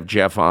wanted to have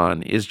Jeff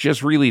on is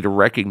just really to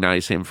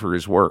recognize him for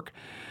his work.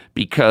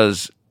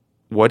 Because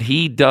what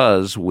he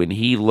does when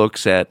he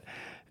looks at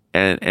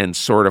and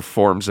sort of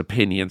forms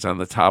opinions on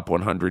the top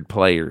 100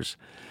 players,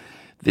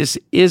 this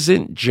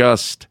isn't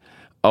just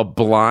a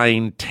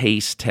blind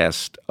taste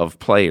test of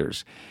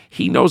players.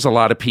 He knows a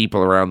lot of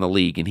people around the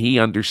league, and he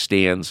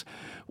understands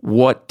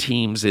what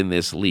teams in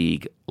this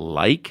league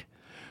like,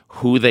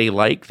 who they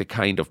like, the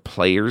kind of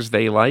players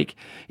they like.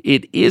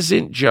 It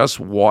isn't just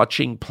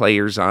watching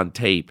players on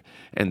tape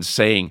and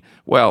saying,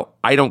 well,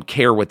 I don't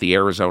care what the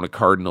Arizona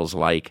Cardinals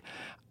like.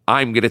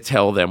 I'm going to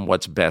tell them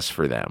what's best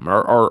for them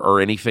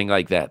or anything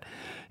like that.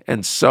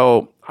 And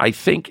so I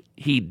think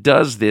he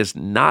does this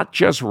not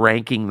just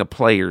ranking the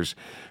players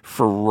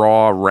for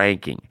raw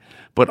ranking,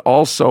 but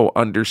also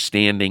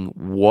understanding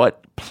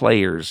what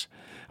players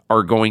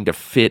are going to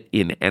fit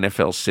in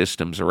NFL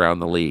systems around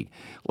the league.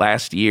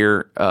 Last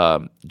year,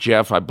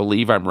 Jeff, I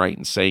believe I'm right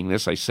in saying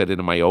this. I said it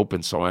in my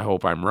open, so I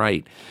hope I'm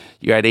right.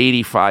 You had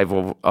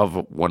 85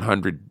 of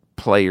 100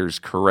 players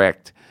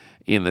correct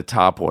in the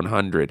top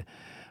 100.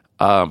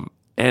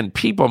 And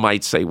people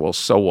might say, well,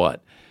 so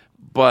what?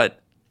 But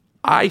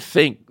I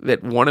think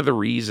that one of the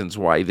reasons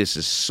why this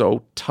is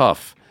so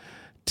tough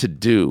to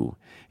do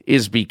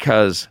is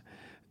because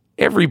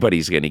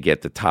everybody's going to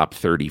get the top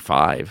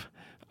 35.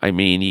 I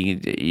mean,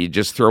 you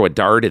just throw a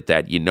dart at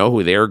that. You know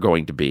who they're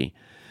going to be.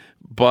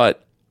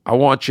 But I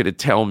want you to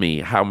tell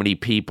me how many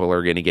people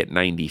are going to get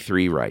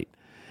 93 right.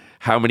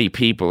 How many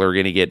people are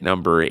going to get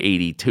number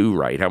 82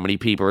 right? How many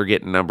people are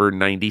getting number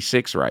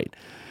 96 right?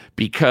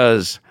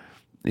 Because,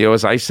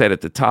 as I said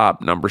at the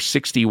top, number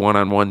 61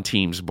 on one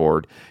team's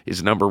board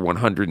is number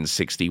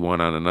 161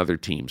 on another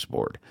team's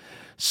board.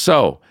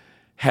 So,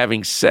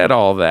 having said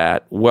all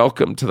that,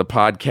 welcome to the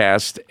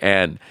podcast.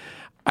 And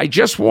I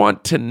just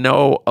want to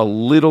know a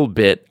little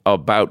bit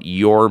about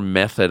your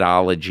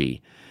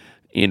methodology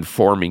in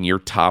forming your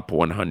top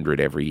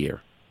 100 every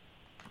year.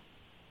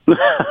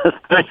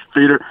 Thanks,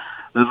 Peter.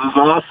 This is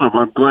awesome.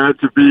 I'm glad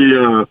to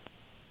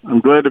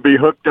be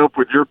hooked up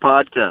with your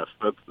podcast.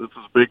 This is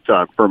big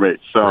time for me.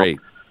 So, great.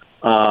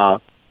 I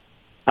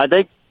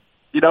think,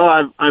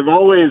 I've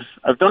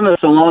done this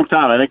a long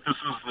time. I think this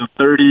is the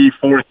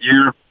 34th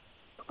year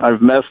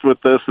I've messed with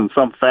this in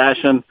some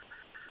fashion.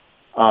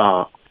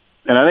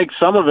 And I think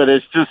some of it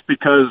is just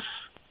because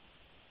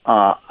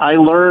I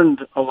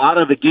learned a lot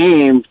of the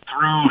game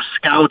through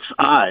scouts'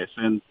 eyes.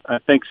 And I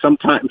think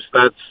sometimes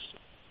that's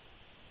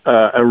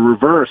a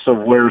reverse of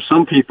where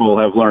some people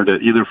have learned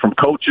it, either from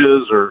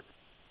coaches or,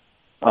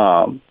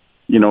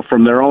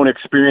 from their own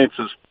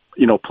experiences,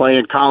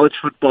 playing college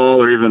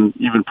football or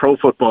even pro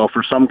football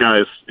for some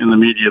guys in the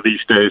media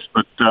these days.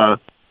 But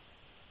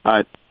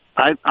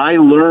I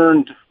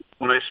learned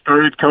when I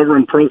started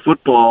covering pro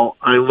football,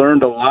 I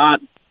learned a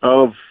lot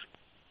of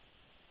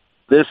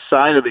this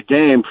side of the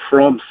game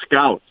from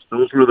scouts.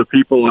 Those were the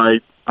people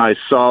I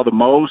saw the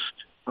most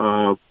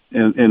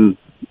in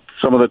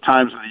some of the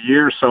times of the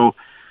year. So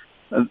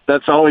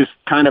that's always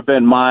kind of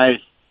been my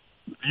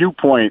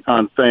viewpoint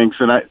on things.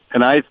 And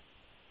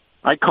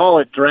I call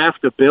it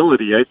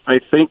draftability. I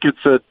think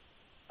it's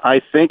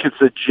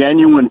a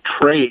genuine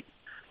trait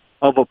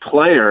of a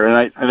player.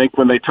 And I think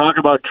when they talk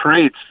about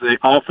traits,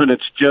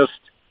 it's just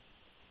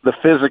the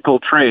physical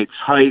traits: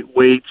 height,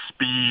 weight,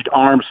 speed,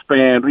 arm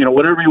span,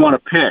 whatever you want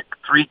to pick,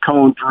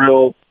 3-cone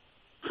drill,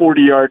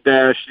 40-yard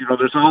dash.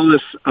 There's all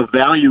this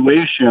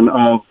evaluation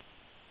of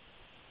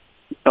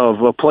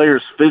a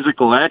player's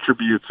physical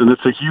attributes, and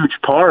it's a huge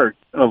part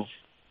of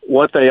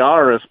what they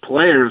are as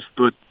players.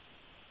 But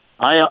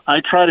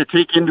I try to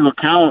take into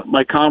account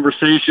my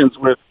conversations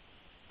with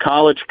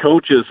college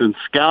coaches and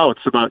scouts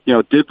about,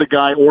 did the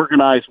guy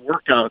organize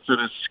workouts at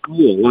his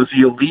school? Was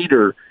he a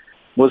leader?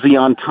 Was he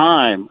on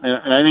time?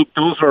 And I think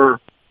those are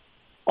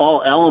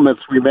all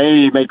elements we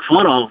may make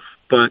fun of,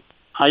 but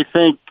I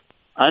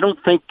don't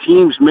think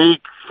teams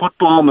make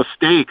football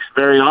mistakes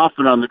very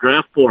often on the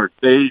draft board.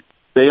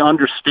 They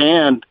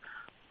understand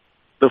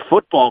the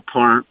football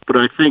part, but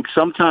I think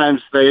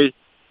sometimes they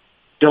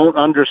don't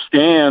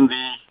understand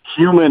the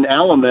human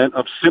element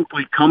of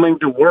simply coming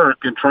to work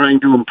and trying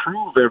to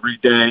improve every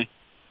day.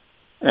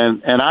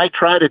 And I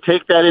try to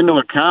take that into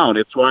account.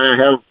 It's why I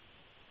have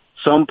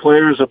some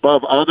players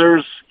above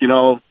others.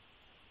 There's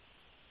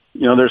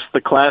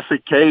the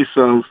classic case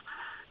of,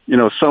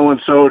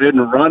 so-and-so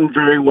didn't run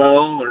very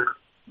well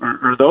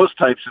or those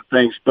types of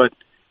things. But,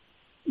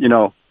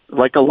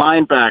 like a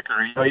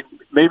linebacker,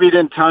 maybe he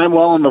didn't time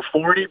well in the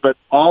 40, but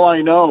all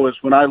I know is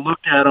when I look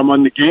at him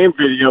on the game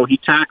video, he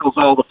tackles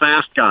all the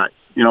fast guys.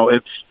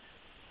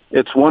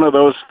 It's one of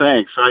those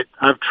things.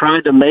 I've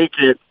tried to make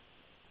it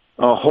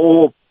a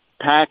whole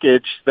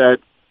package that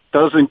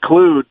does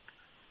include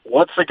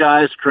what's a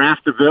guy's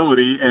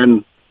draftability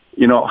and,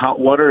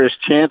 what are his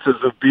chances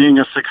of being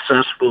a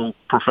successful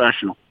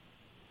professional.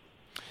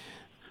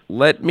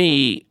 Let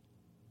me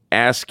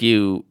ask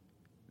you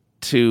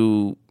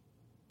to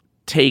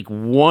take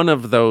one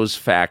of those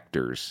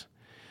factors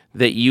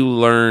that you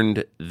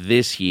learned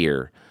this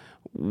year,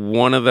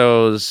 one of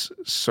those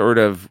sort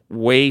of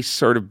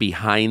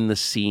behind the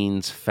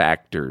scenes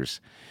factors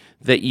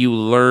that you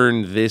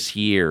learned this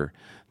year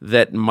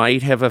that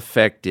might have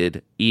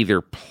affected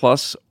either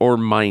plus or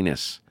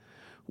minus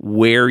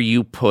where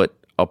you put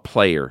a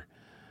player,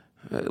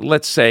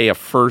 let's say a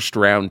first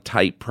round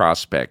type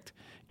prospect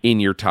in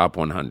your top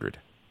 100.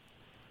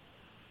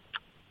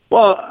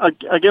 Well,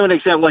 I'll give an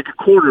example, like a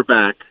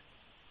quarterback.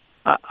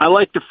 I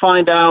like to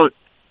find out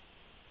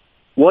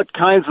what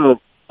kinds of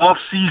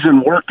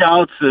off-season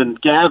workouts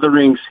and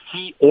gatherings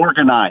he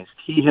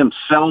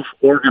himself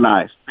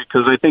organized,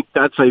 because I think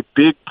that's a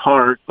big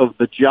part of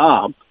the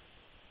job.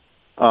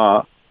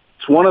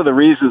 It's one of the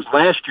reasons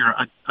last year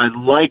I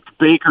liked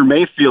Baker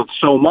Mayfield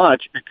so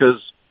much,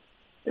 because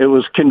it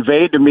was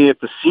conveyed to me at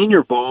the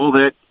Senior Bowl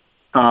that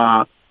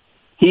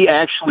he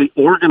actually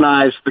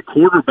organized the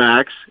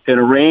quarterbacks and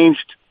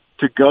arranged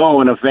to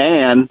go in a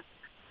van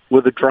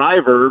with a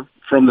driver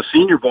from the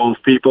Senior Bowl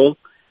people,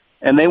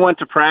 and they went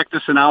to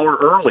practice an hour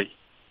early.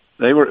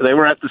 They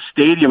were at the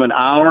stadium an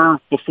hour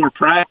before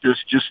practice,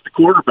 just the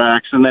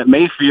quarterbacks, and that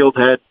Mayfield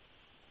had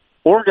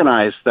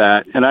organized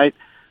that. And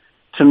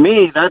to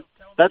me,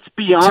 that's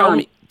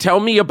beyond. Tell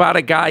me about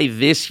a guy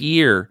this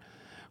year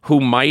who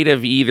might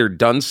have either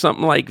done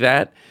something like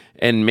that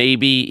and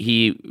maybe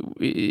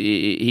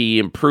he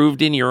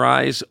improved in your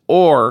eyes,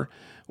 or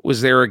was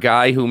there a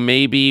guy who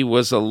maybe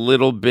was a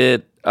little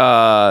bit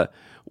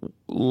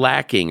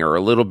lacking or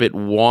a little bit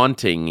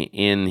wanting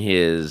in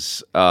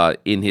his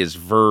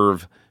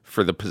verve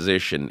for the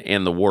position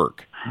and the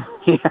work?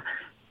 Yeah.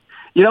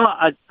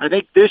 I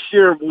think this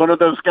year, one of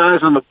those guys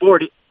on the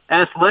board,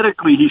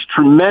 athletically, he's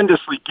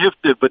tremendously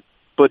gifted, but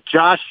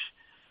Josh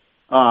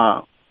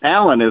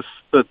Allen is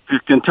the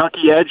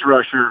Kentucky edge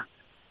rusher.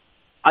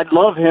 I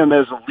love him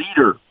as a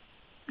leader,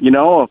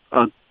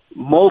 a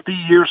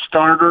multi-year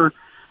starter,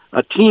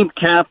 a team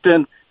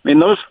captain. I mean,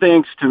 those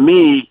things to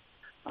me,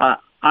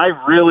 I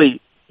really,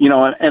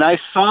 and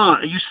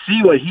you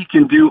see what he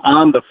can do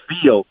on the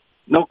field,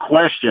 no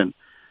question.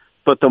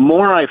 But the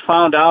more I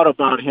found out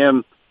about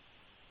him,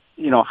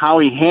 how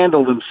he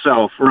handled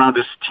himself around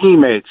his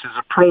teammates, his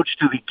approach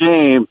to the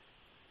game,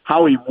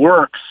 how he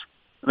works.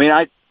 I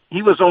mean,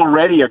 he was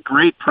already a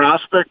great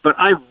prospect, but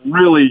I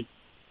really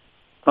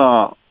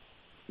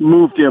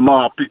moved him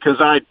up because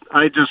I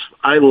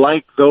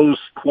like those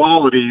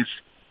qualities,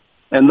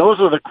 and those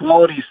are the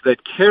qualities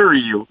that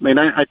carry you. I mean,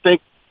 I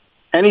think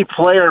any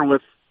player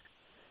with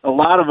a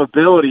lot of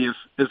ability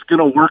is going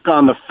to work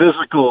on the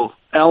physical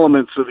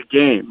elements of the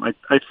game.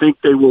 I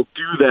think they will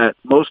do that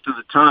most of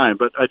the time,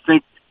 but I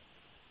think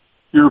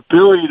your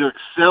ability to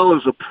excel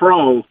as a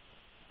pro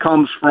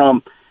comes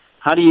from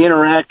how do you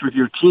interact with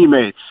your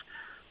teammates?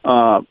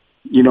 Are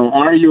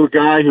you a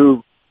guy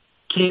who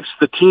keeps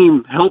the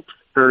team he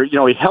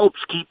helps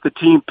keep the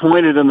team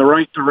pointed in the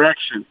right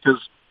direction? Because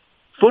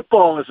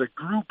football is a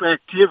group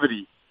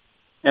activity,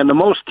 and the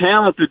most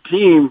talented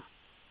team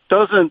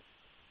doesn't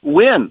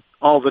win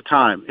all the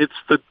time. It's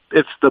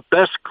the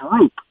best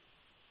group.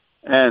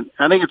 And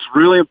I think it's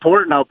really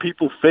important how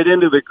people fit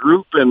into the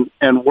group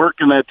and work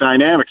in that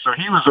dynamic. So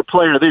he was a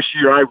player this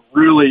year I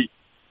really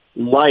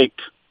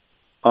liked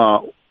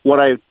what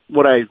I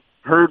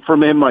heard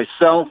from him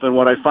myself and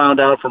what I found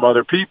out from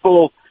other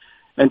people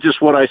and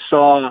just what I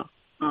saw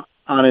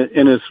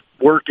in his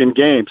work in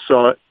games.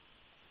 So,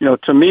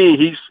 to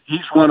me,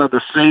 he's one of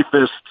the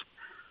safest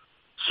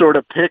sort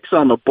of picks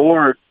on the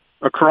board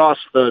across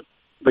the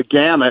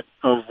gamut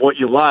of what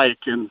you like.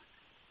 And,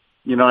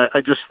 I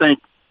just think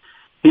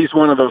he's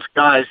one of those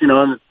guys, and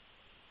I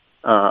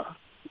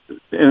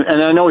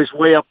know he's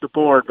way up the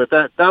board, but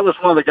that was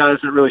one of the guys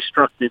that really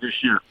struck me this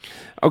year.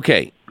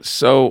 Okay,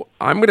 so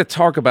I'm going to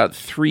talk about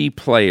three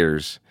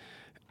players,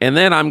 and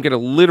then I'm going to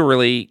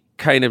literally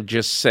kind of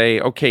just say,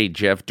 okay,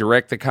 Jeff,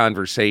 direct the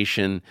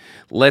conversation.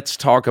 Let's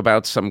talk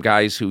about some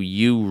guys who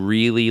you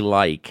really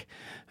like,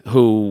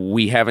 who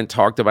we haven't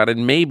talked about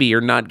and maybe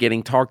are not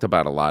getting talked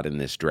about a lot in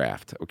this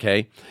draft,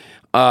 okay?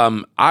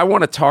 I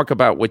want to talk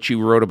about what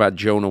you wrote about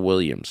Jonah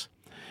Williams.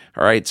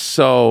 All right,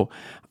 so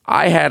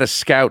I had a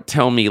scout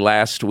tell me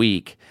last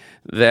week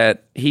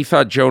that he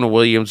thought Jonah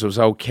Williams was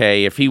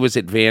okay. If he was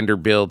at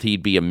Vanderbilt,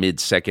 he'd be a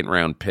mid-second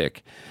round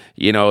pick.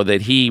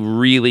 That he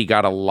really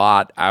got a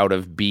lot out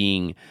of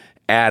being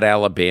at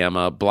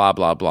Alabama, blah,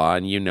 blah, blah.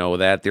 And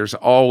that there's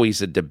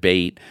always a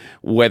debate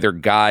whether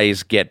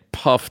guys get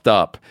puffed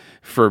up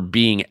for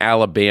being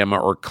Alabama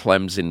or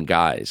Clemson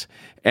guys.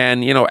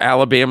 And,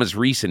 Alabama's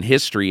recent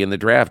history in the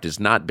draft has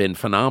not been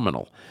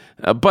phenomenal.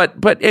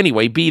 But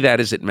anyway, be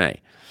that as it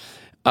may.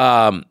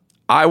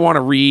 I want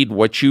to read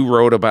what you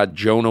wrote about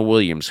Jonah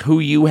Williams, who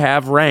you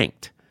have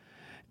ranked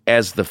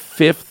as the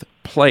fifth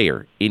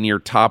player in your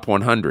top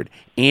 100.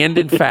 And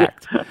in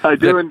fact, I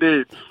do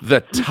indeed.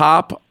 The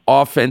top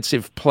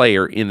offensive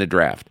player in the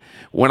draft.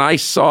 When I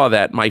saw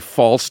that, my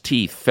false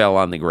teeth fell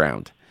on the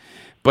ground.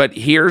 But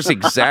here's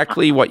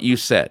exactly what you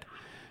said.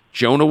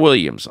 Jonah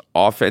Williams,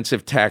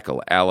 offensive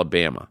tackle,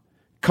 Alabama.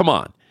 Come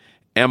on.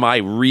 Am I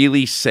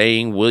really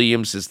saying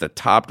Williams is the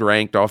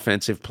top-ranked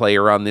offensive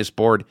player on this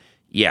board?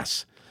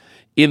 Yes.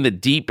 In the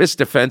deepest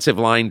defensive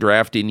line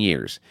draft in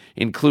years,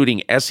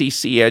 including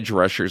SEC edge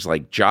rushers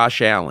like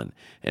Josh Allen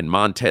and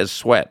Montez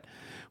Sweat,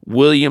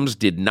 Williams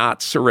did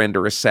not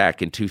surrender a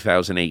sack in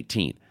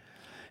 2018.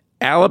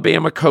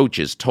 Alabama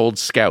coaches told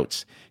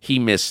scouts he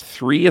missed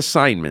 3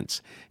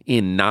 assignments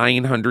in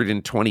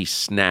 920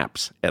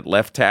 snaps at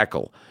left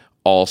tackle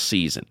all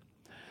season.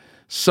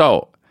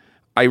 So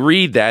I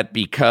read that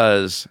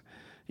because,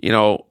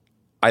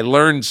 I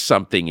learned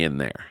something in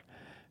there.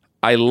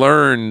 I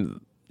learned,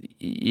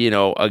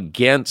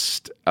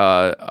 against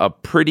a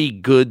pretty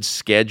good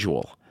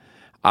schedule,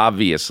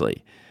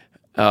 obviously,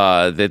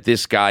 that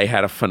this guy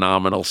had a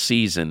phenomenal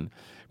season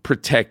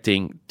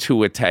protecting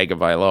Tua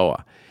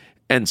Tagovailoa.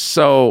 And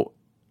so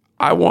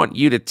I want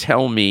you to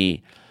tell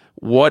me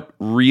What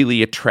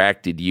really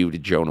attracted you to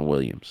Jonah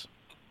Williams?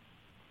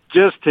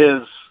 Just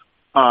his,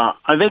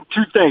 I think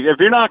two things. If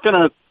you're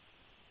going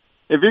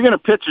to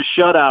pitch a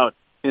shutout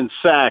in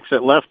sacks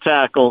at left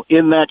tackle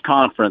in that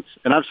conference,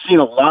 and I've seen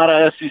a lot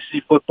of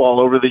SEC football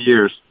over the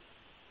years,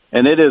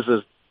 and it is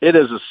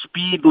a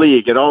speed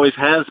league. It always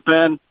has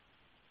been,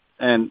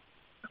 and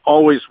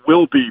always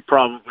will be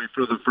probably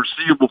for the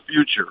foreseeable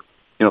future.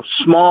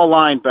 Small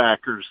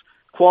linebackers,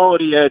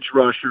 quality edge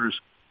rushers,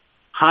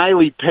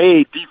 highly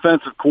paid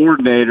defensive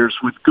coordinators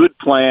with good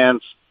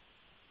plans.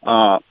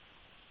 I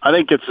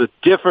think it's a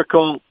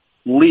difficult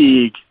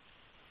league,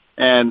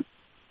 and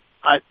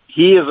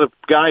he is a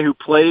guy who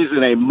plays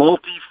in a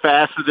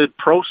multifaceted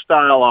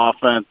pro-style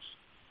offense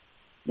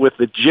with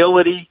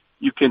agility.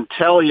 You can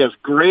tell he has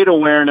great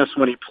awareness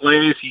when he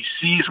plays. He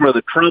sees where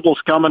the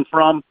trouble's coming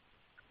from.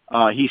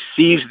 He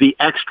sees the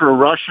extra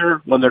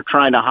rusher when they're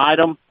trying to hide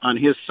him on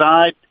his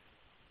side.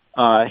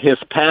 His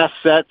pass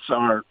sets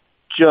are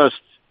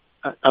just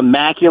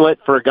immaculate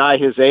for a guy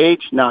his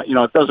age. Now,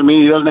 it doesn't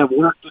mean he doesn't have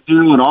work to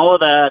do and all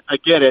of that. I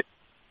get it.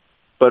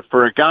 But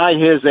for a guy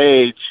his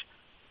age,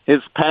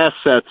 his pass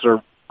sets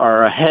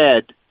are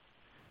ahead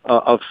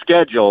of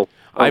schedule.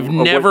 I've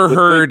never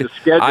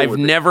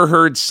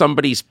heard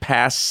somebody's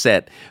pass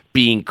set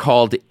being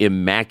called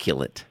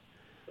immaculate.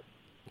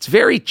 It's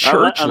very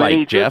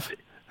church-like, Jeff.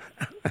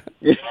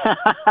 His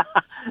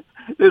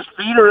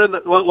feet are in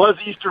what was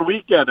Easter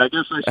weekend. I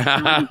guess I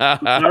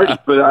should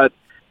but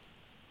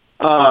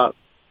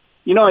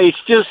he's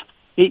just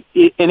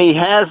and he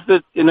has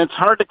and it's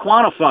hard to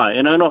quantify.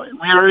 And I know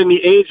we are in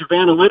the age of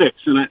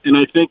analytics, and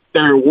I think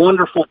they're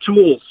wonderful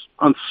tools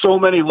on so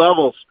many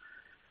levels.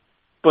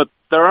 But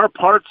there are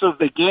parts of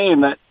the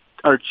game that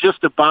are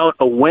just about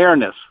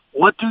awareness.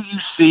 What do you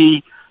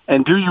see,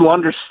 and do you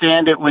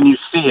understand it when you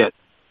see it?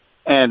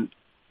 And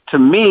to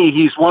me,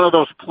 he's one of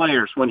those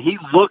players. When he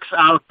looks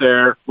out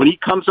there, when he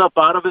comes up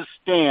out of his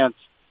stance,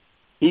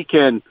 he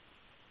can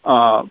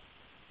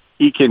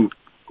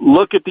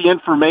look at the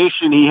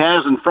information he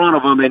has in front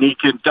of him, and he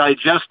can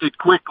digest it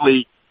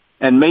quickly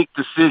and make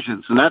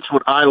decisions. And that's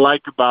what I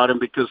like about him,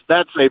 because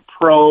that's a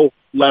pro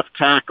left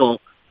tackle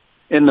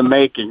in the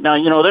making.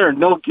 Now, there are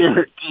no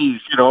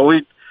guarantees.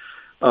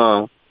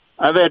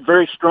 I've had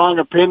very strong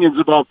opinions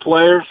about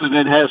players, and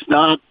it has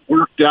not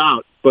worked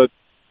out. But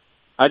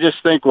I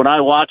just think when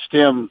I watched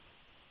him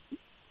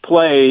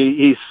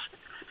play,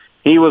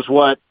 he was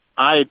what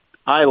I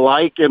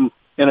like in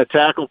a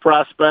tackle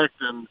prospect,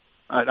 and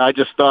I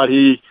just thought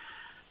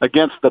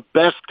against the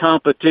best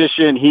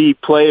competition, he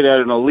played at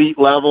an elite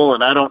level,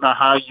 and I don't know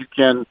how you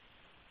can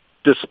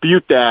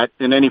dispute that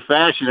in any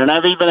fashion. And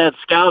I've even had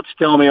scouts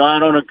tell me, I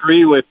don't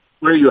agree with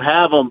where you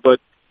have him, but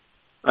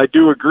I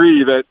do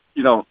agree that,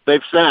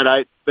 they've said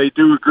they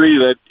do agree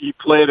that he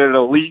played at an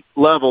elite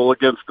level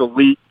against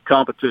elite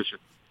competition.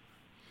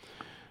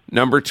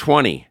 Number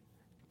 20,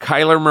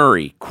 Kyler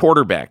Murray,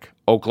 quarterback,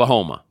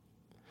 Oklahoma.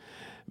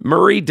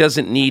 Murray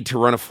doesn't need to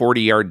run a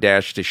 40-yard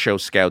dash to show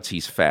scouts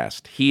he's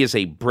fast. He is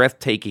a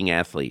breathtaking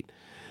athlete.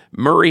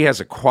 Murray has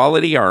a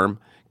quality arm,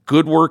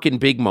 good work in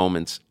big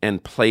moments,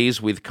 and plays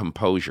with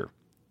composure.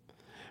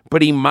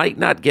 But he might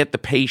not get the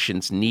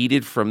patience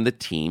needed from the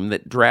team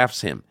that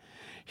drafts him.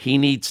 He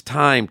needs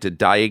time to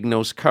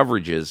diagnose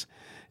coverages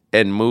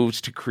and moves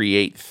to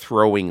create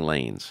throwing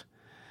lanes.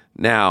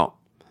 Now,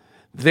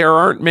 there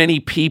aren't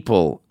many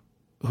people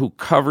who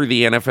cover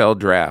the NFL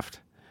draft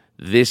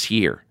this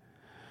year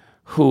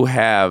who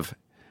have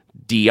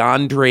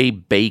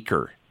DeAndre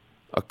Baker,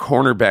 a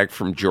cornerback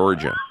from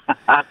Georgia,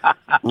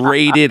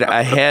 rated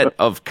ahead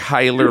of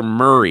Kyler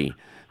Murray,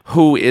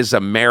 who is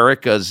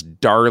America's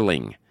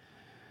darling.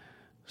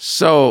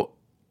 So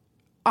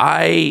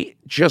I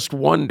just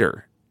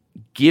wonder,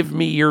 give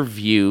me your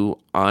view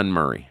on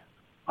Murray.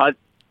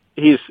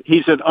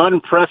 He's an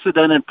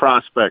unprecedented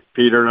prospect,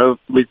 Peter.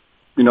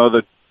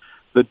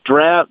 The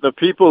draft, the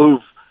people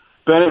who've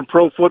been in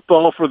pro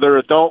football for their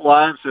adult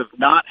lives have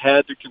not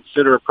had to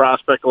consider a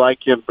prospect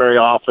like him very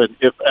often,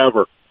 if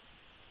ever.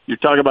 You're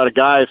talking about a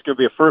guy who's going to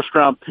be a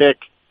first-round pick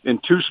in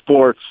two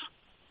sports,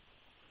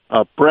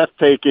 a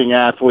breathtaking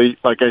athlete,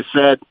 like I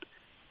said,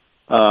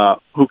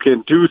 who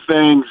can do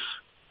things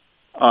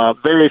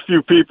very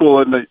few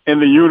people in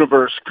the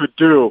universe could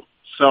do.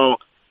 So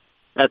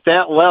at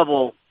that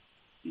level,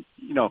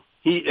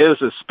 he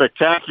is a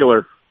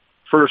spectacular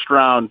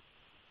first-round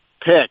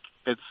pick.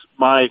 It's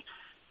my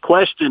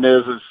question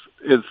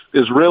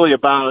is really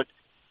about,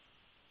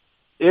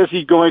 is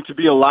he going to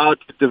be allowed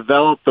to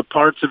develop the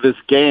parts of his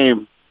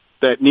game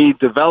that need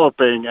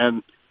developing?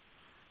 And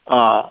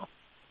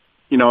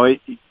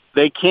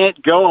they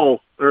can't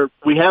go, or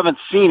we haven't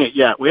seen it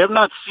yet. We have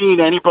not seen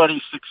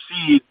anybody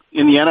succeed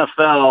in the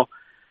NFL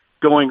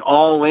going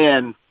all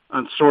in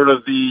on sort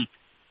of the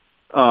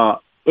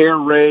air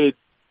raid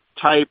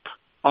type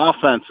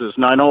offenses.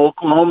 Now, I know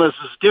Oklahoma's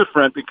is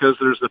different because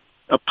there's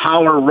a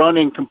power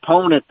running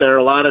component there.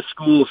 A lot of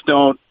schools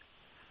don't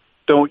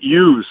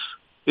use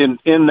in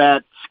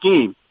that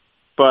scheme,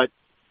 but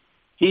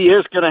he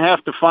is going to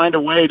have to find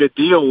a way to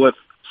deal with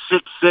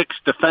 6'6"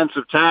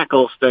 defensive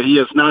tackles that he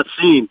has not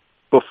seen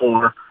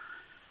before.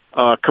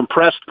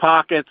 Compressed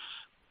pockets,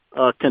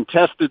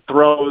 contested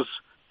throws,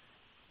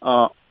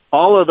 all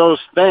of those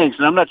things.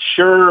 And I'm not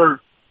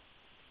sure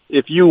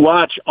if you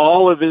watch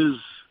all of his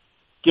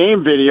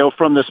game video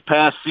from this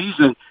past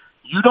season,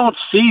 you don't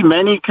see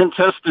many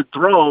contested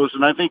throws,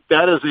 and I think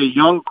that is a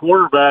young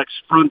quarterback's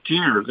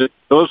frontier.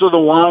 Those are the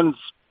ones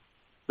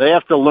they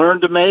have to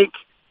learn to make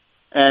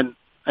and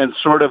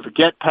sort of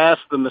get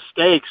past the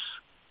mistakes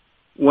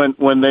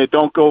when they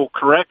don't go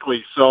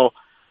correctly. So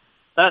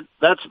that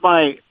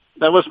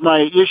was my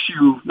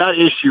issue, not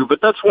issue, but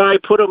that's why I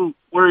put him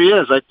where he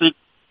is. I think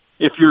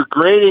if you're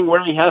grading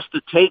where he has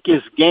to take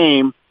his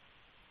game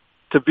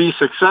to be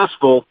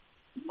successful,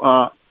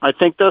 I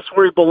think that's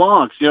where he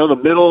belongs. You know, the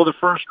middle of the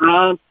first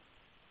round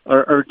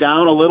or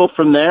down a little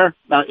from there.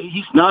 Now,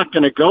 he's not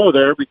going to go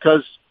there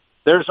because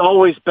there's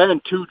always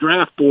been two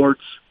draft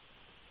boards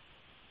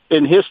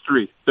in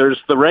history. There's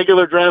the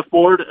regular draft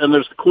board and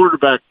there's the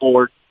quarterback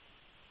board,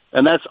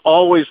 and that's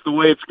always the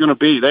way it's going to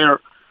be.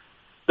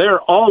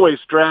 They're always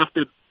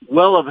drafted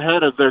well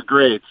ahead of their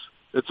grades.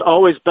 It's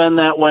always been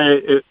that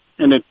way,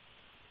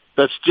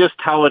 that's just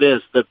how it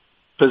is. The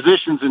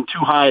position's in too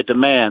high a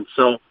demand.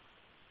 So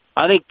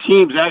I think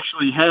teams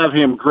actually have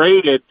him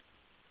graded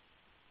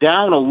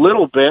down a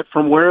little bit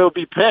from where he'll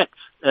be picked,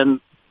 and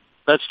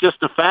that's just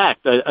a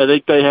fact. I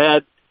think they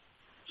had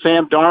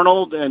Sam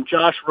Darnold and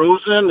Josh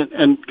Rosen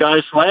and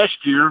guys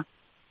last year,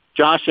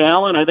 Josh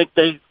Allen. I think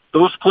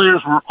those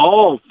players were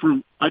all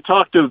from. I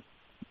talked to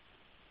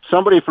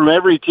somebody from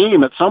every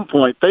team at some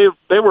point.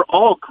 They were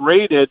all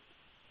graded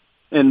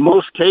in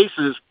most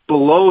cases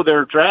below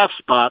their draft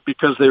spot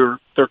because they're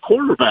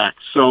quarterbacks.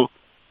 So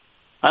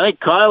I think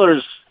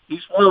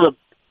he's one of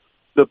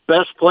the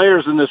best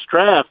players in this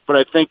draft, but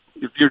I think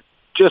if you're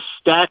just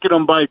stacking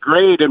them by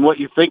grade and what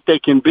you think they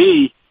can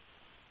be,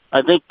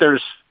 I think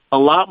there's a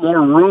lot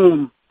more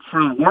room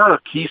for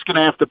work he's going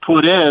to have to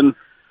put in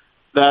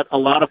that a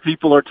lot of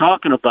people are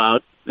talking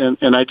about,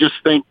 and I just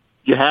think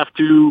you have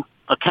to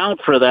account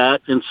for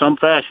that in some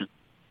fashion.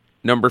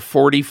 Number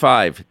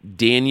 45,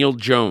 Daniel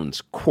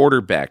Jones,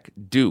 quarterback,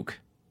 Duke.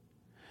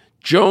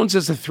 Jones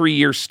is a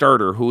 3-year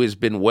starter who has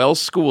been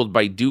well-schooled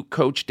by Duke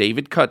coach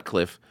David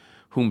Cutcliffe,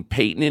 whom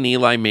Peyton and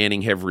Eli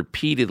Manning have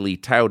repeatedly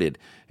touted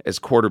as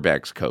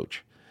quarterback's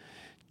coach.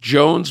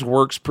 Jones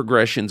works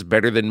progressions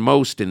better than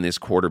most in this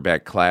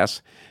quarterback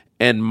class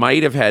and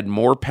might have had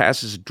more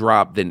passes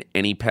dropped than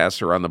any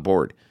passer on the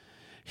board.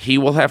 He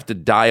will have to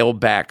dial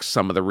back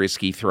some of the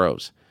risky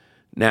throws.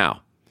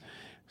 Now,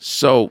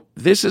 so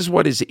this is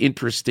what is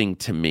interesting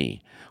to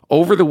me.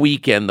 Over the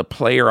weekend, the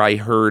player I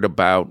heard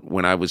about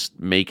when I was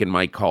making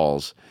my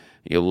calls,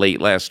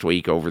 late last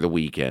week over the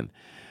weekend,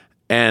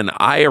 and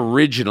I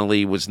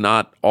originally was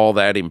not all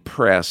that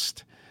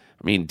impressed.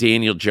 I mean,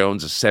 Daniel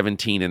Jones, a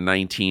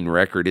 17-19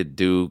 record at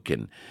Duke,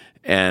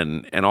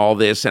 and all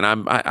this, and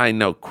I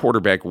know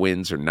quarterback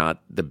wins are not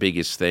the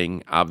biggest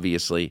thing,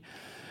 obviously,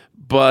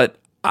 but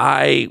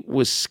I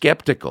was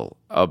skeptical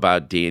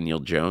about Daniel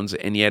Jones,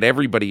 and yet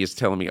everybody is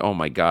telling me, oh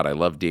my God, I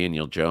love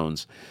Daniel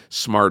Jones,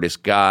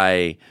 smartest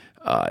guy,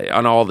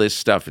 on all this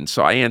stuff. And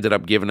so I ended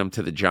up giving him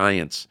to the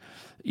Giants,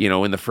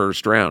 in the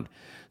first round.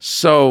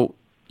 So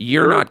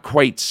you're not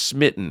quite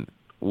smitten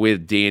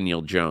with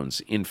Daniel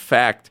Jones. In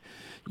fact,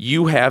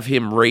 you have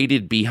him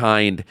rated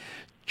behind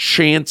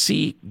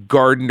Chauncey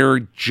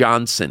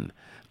Gardner-Johnson,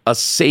 a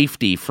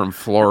safety from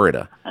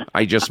Florida,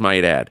 I just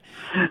might add.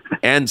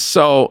 And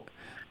so,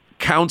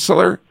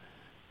 counselor,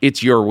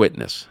 it's your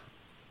witness.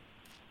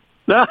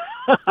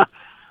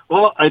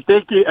 Well, I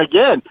think,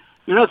 again,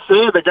 you're not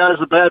saying the guy's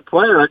a bad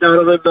player. I got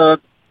him in the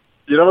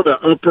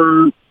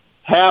upper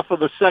half of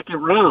the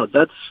second round.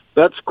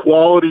 That's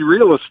quality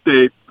real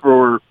estate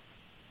for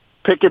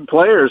picking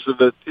players in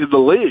the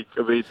league.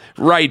 I mean,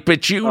 right,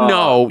 but you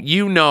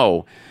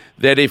know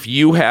that if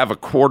you have a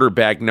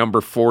quarterback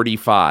number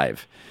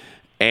 45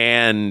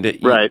 and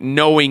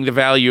knowing the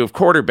value of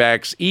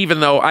quarterbacks, even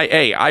though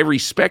I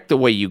respect the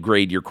way you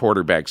grade your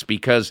quarterbacks,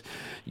 because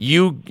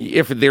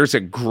if there's a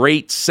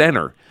great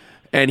center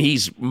and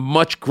he's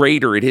much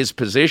greater at his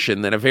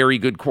position than a very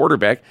good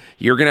quarterback,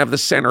 you're going to have the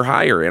center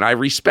higher, and I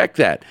respect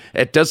that.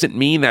 It doesn't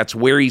mean that's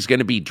where he's going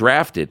to be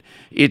drafted.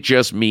 It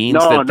just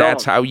means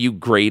that's how you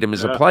grade him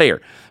as a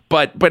player.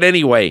 But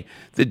anyway,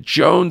 the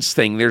Jones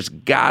thing, there's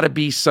got to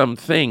be some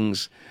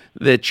things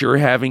that you're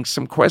having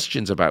some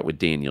questions about with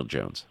Daniel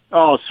Jones.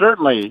 Oh,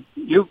 certainly.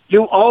 You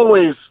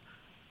always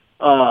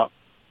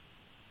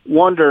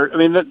wonder. I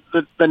mean,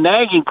 the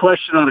nagging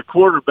question on a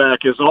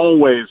quarterback is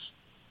always,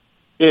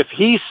 if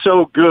he's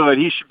so good,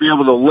 he should be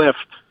able to lift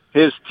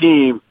his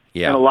team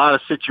in a lot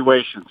of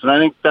situations. And I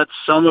think that's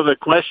some of the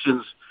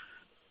questions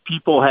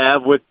people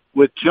have with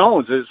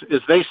Jones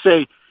is they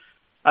say,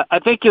 I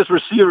think his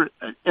receiver,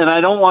 and I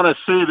don't want to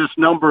say this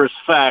number is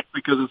fact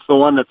because it's the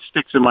one that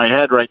sticks in my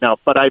head right now,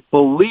 but I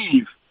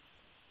believe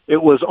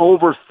it was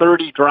over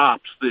 30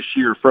 drops this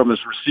year from his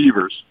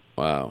receivers.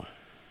 Wow.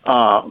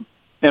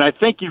 And I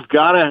think you've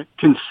got to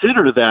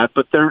consider that,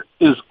 but there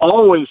is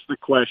always the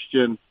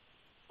question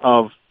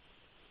of,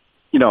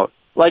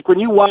 like when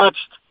you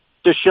watched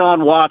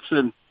Deshaun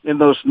Watson in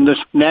those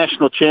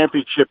national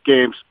championship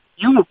games.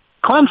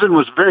 Clemson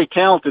was a very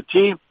talented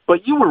team,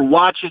 but you were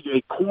watching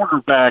a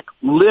quarterback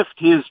lift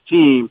his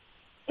team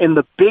in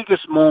the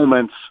biggest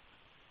moments,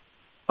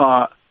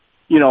 and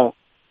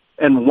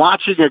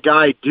watching a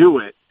guy do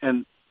it.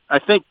 And I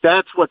think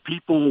that's what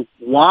people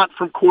want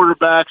from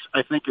quarterbacks.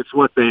 I think it's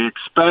what they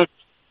expect.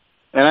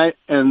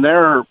 And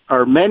there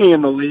are many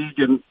in the league,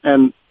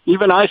 and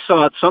even I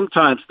saw it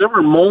sometimes. There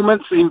were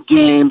moments in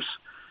games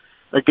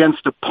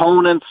against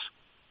opponents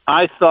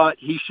I thought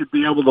he should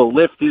be able to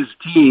lift his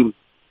team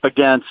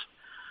against,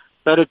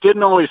 but it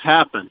didn't always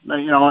happen.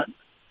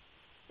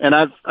 And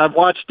I've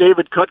watched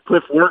David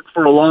Cutcliffe work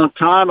for a long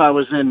time. I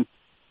was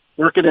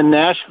working in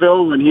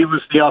Nashville when he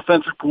was the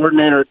offensive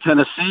coordinator at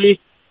Tennessee,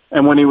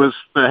 and when he was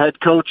the head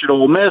coach at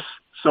Ole Miss.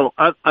 So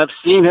I've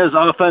seen his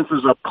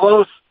offenses up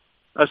close.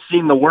 I've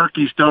seen the work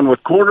he's done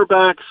with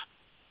quarterbacks.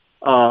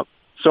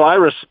 So I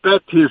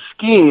respect his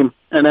scheme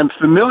and am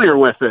familiar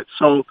with it.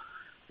 So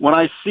when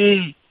I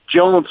see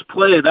Jones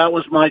play, that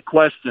was my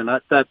question.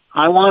 That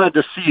I wanted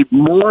to see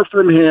more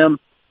from him.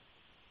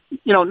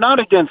 Not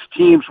against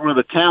teams where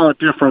the talent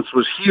difference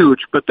was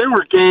huge, but there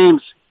were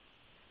games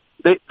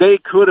they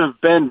could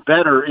have been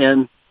better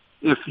in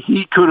if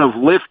he could have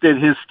lifted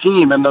his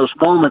team in those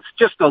moments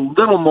just a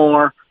little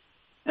more.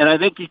 And I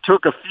think he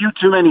took a few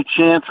too many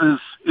chances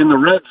in the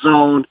red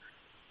zone,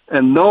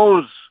 and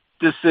those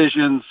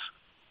decisions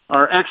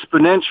are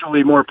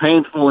exponentially more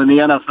painful in the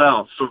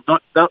NFL. So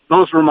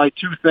those were my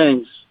two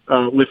things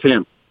with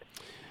him.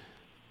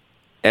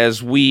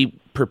 As we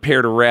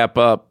prepare to wrap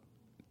up,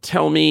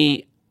 tell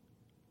me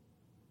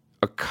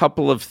a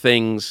couple of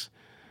things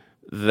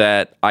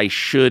that I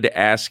should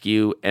ask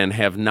you and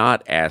have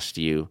not asked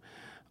you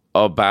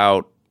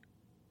about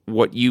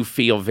what you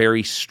feel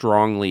very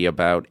strongly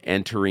about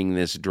entering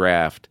this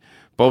draft,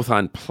 both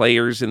on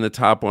players in the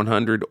top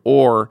 100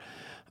 or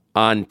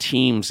on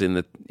teams in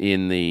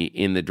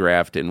the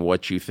draft, and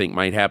what you think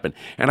might happen.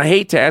 And I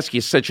hate to ask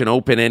you such an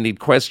open-ended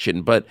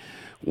question, but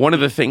one of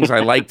the things I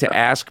like to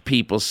ask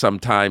people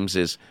sometimes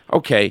is,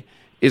 okay,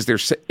 is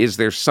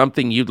there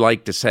something you'd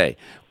like to say?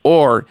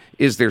 Or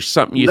is there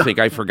something you think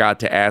I forgot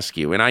to ask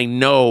you? And I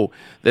know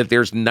that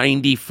there's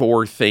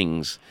 94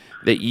 things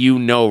that you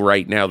know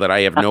right now that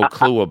I have no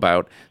clue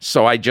about.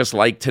 So I just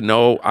like to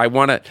know. I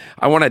want to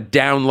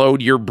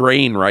download your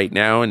brain right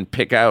now and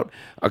pick out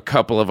a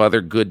couple of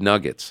other good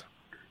nuggets.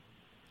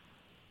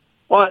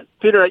 Well,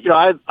 Peter,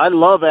 I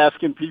love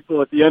asking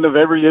people at the end of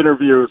every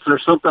interview, is there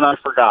something I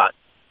forgot?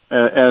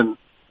 And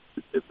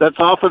that's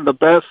often the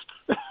best.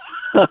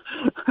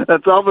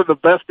 That's often the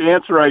best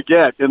answer I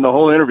get in the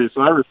whole interview.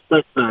 So I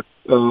respect that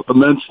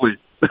immensely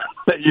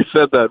that you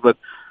said that. But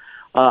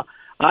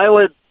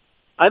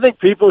I think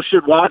people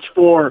should watch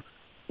for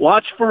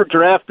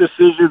draft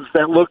decisions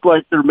that look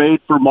like they're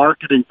made for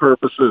marketing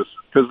purposes,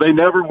 because they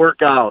never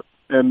work out.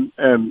 And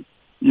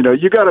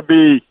you got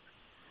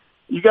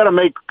to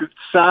make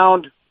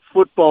sound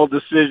football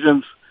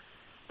decisions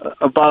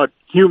about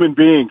human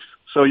beings.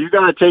 So you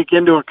got to take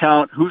into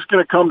account who's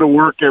going to come to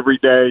work every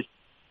day.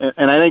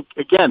 And I think,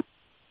 again,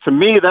 to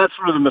me, that's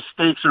where the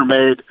mistakes are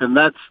made, and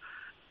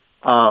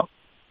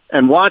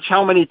and watch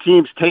how many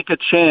teams take a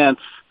chance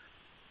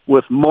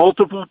with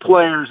multiple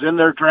players in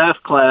their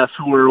draft class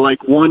who are like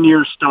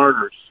 1-year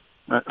starters.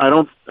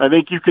 I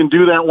think you can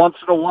do that once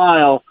in a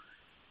while,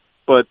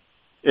 but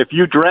if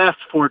you draft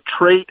for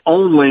trait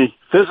only,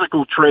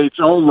 physical traits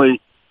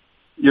only,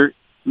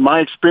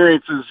 my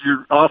experience is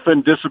you're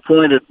often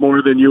disappointed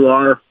more than you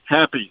are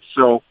happy.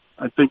 So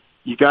I think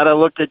you got to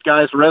look at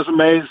guys'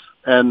 resumes.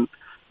 And,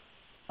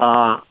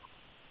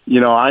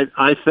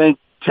 I think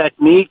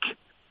technique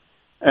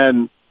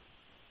and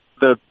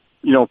the,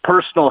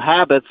 personal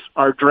habits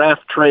are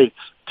draft traits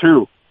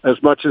too,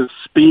 as much as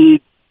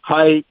speed,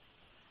 height,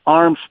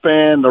 arm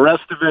span, the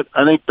rest of it.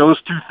 I think those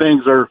two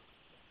things are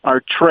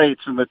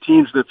traits, and the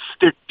teams that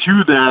stick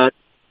to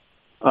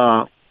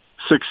that,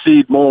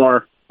 succeed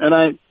more.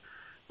 And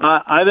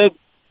I think,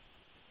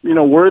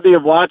 worthy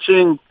of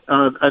watching,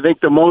 I think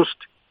the most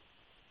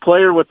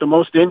player with the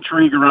most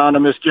intrigue around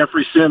him is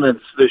Jeffrey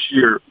Simmons this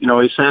year.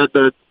 He's had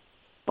the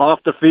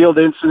off-the-field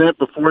incident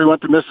before he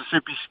went to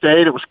Mississippi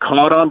State. It was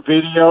caught on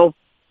video.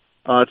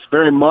 It's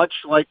very much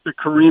like the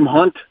Kareem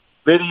Hunt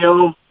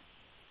video.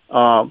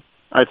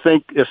 I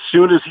think as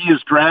soon as he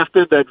is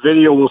drafted, that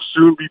video will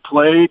soon be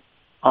played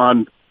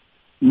on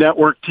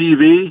network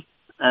TV,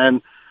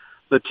 and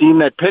the team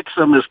that picks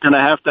him is going to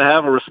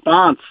have a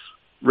response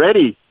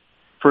ready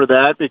for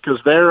that, because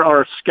there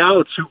are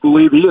scouts who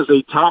believe he is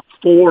a top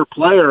 4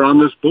 player on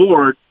this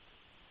board,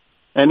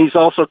 and he's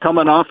also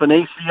coming off an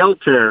ACL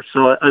tear.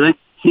 So I think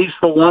he's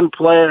the one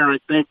player I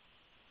think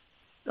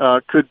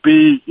could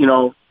be,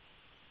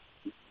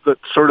 the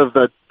sort of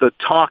the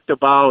talked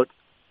about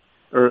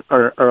or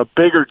a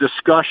bigger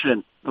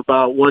discussion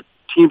about what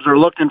teams are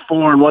looking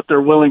for and what they're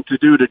willing to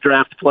do to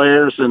draft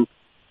players, and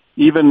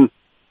even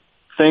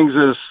things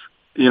as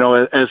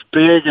as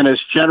big and as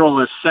general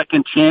as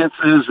second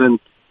chances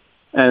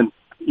and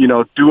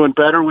doing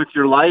better with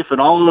your life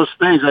and all those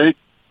things. I think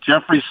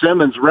Jeffrey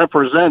Simmons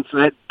represents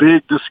that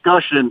big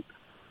discussion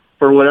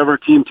for whatever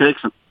team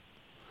takes him.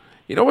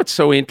 You know what's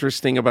so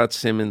interesting about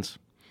Simmons?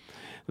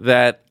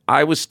 That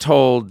I was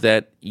told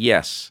that,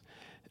 yes,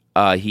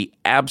 he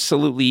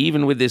absolutely,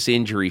 even with this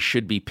injury,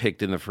 should be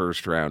picked in the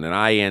first round. And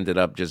I ended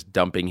up just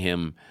dumping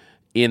him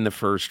in the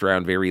first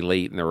round very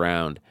late in the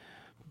round.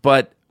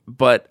 But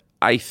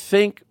I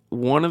think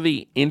one of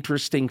the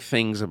interesting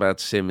things about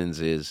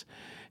Simmons is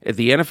at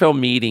the NFL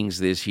meetings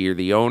this year,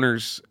 the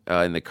owners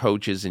and the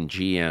coaches and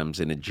GMs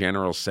in a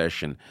general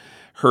session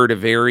heard a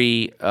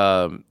very,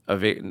 I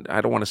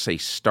don't want to say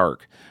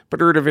stark, but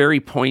heard a very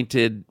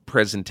pointed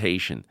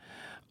presentation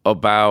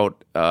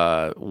about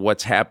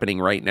what's happening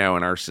right now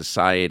in our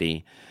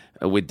society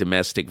with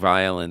domestic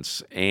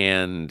violence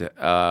and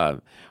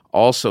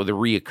also the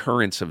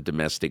reoccurrence of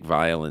domestic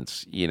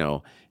violence,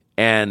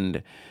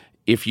 and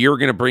if you're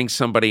going to bring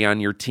somebody on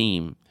your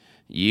team,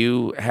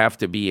 you have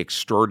to be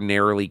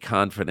extraordinarily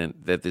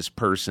confident that this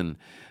person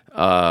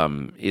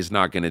is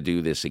not going to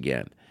do this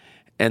again.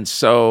 And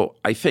so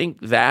I think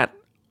that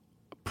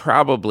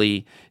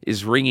probably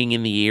is ringing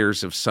in the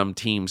ears of some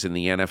teams in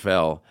the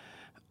NFL,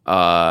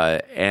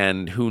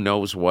 and who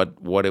knows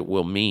what it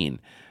will mean.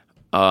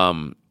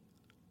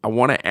 I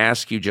want to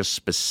ask you just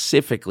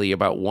specifically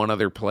about one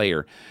other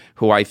player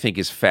who I think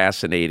is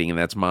fascinating, and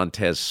that's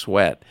Montez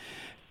Sweat.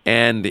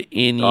 And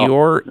in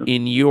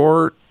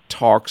your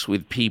talks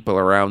with people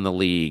around the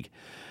league,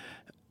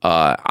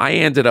 I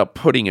ended up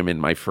putting him in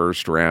my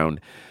first round,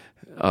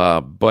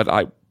 but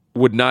I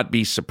would not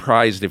be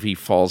surprised if he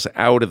falls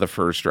out of the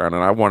first round.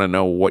 And I want to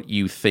know what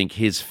you think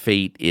his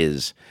fate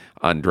is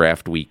on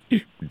draft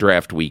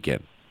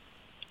weekend.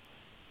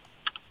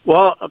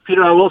 Well,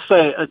 Peter, I will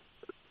say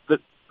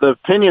the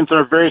opinions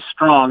are very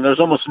strong. There's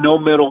almost no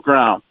middle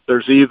ground.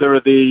 There's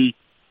either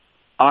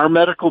our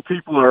medical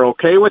people are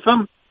okay with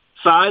him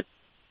side,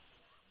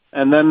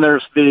 and then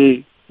there's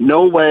the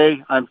no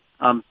way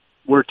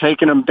we're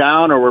taking him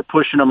down or we're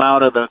pushing him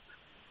out of the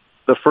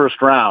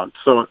first round.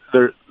 So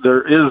there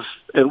is,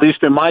 at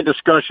least in my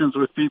discussions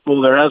with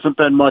people, there hasn't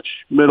been much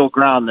middle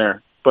ground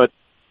there. But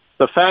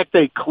the fact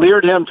they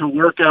cleared him to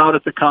work out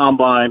at the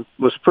combine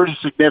was pretty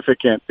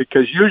significant,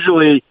 because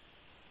usually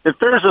if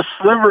there's a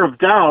sliver of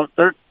doubt,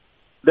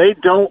 they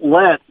don't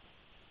let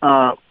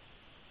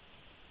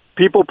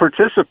people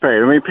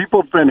participate. I mean,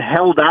 people have been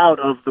held out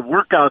of the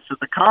workouts at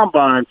the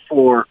combine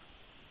for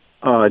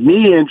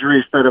knee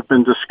injuries that have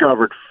been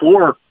discovered,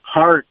 for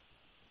heart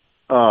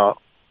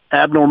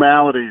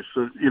abnormalities,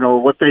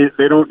 what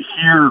they don't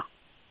hear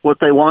what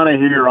they want to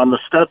hear on the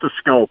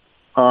stethoscope.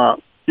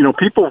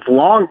 People have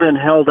long been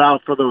held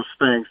out for those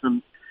things.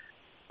 And,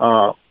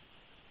 that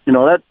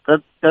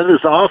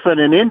is often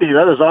in Indy,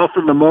 that is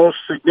often the most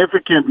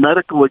significant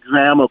medical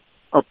exam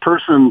a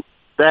person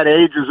that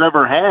age has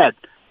ever had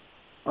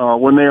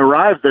when they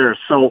arrive there.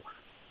 So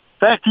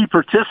the fact he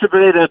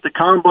participated at the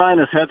combine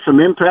has had some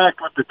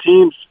impact with the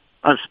teams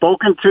I've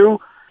spoken to.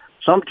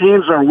 Some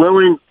teams are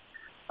willing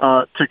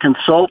to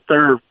consult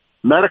their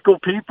medical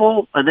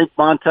people. I think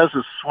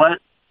Montez's Sweat.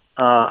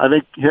 I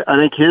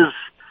think his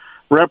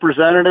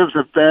representatives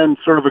have been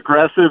sort of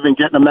aggressive in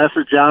getting a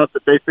message out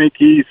that they think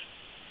he's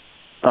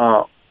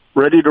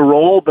ready to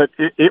roll. But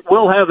it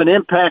will have an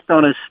impact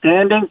on his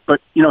standing.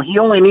 But he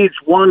only needs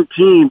one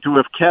team to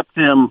have kept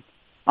him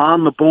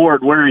on the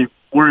board where he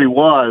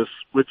was,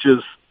 which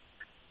is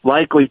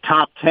likely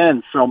top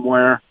 10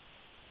 somewhere.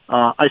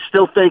 I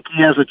still think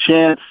he has a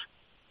chance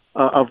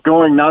of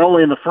going not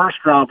only in the first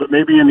round, but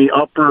maybe in the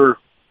upper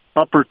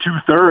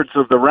 2/3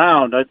 of the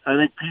round. I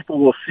think people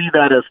will see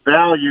that as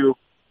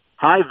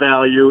high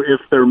value,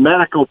 if their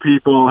medical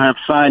people have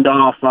signed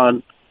off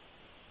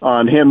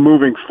on him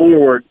moving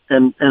forward.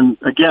 And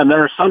again,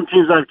 there are some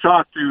teams I've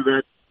talked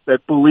to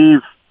that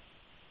believe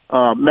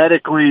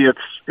medically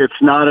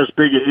it's not as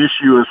big an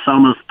issue as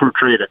some have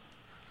portrayed it.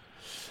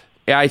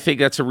 Yeah, I think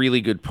that's a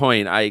really good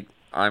point.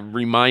 I'm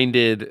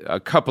reminded a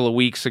couple of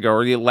weeks ago,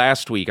 or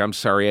last week,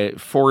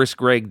 Forrest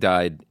Gregg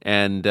died,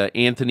 and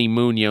Anthony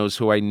Munoz,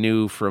 who I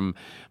knew from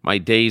my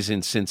days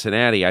in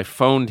Cincinnati, I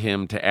phoned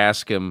him to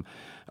ask him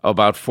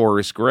about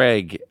Forrest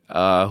Gregg,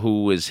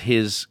 who was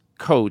his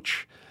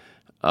coach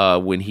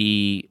when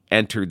he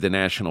entered the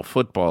National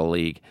Football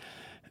League.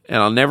 And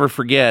I'll never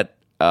forget,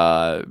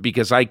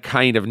 because I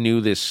kind of knew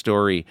this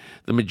story,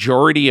 the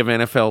majority of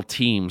NFL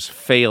teams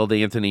failed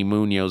Anthony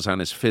Munoz on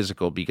his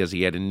physical because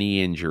he had a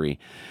knee injury.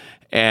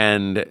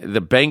 And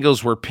the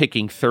Bengals were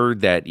picking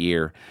third that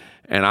year.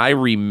 And I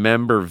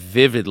remember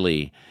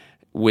vividly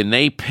when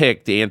they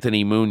picked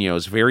Anthony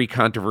Munoz, very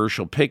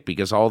controversial pick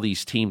because all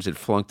these teams had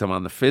flunked him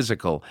on the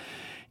physical.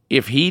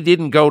 If he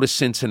didn't go to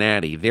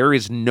Cincinnati, there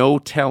is no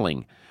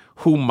telling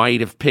who might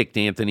have picked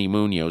Anthony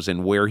Munoz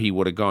and where he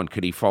would have gone.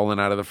 Could he fallen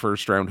out of the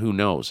first round? Who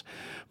knows?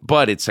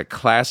 But it's a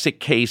classic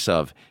case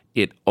of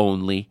it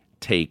only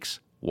takes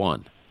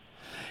one.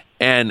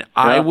 And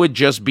I would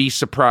just be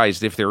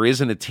surprised if there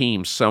isn't a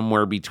team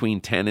somewhere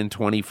between 10 and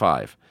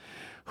 25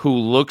 who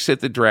looks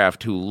at the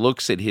draft, who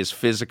looks at his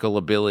physical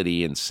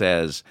ability and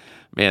says,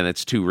 man,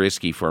 that's too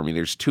risky for me.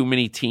 There's too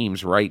many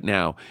teams right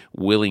now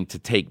willing to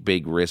take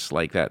big risks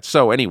like that.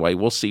 So anyway,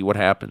 we'll see what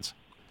happens.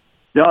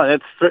 Yeah,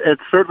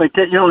 it's certainly,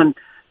 and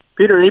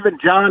Peter, even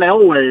John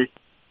Elway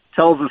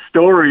tells a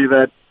story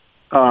that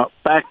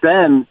back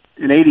then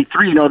in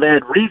 '83, they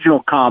had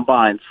regional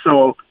combines.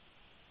 So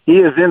he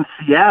is in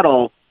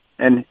Seattle,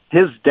 and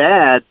his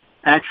dad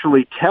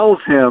actually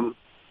tells him,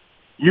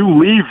 you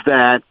leave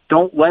that,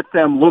 don't let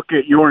them look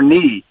at your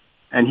knee.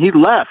 And he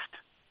left.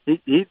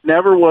 He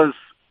never was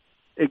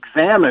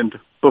examined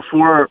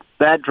before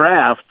that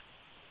draft,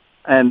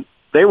 and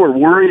they were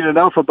worried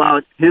enough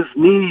about his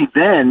knee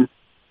then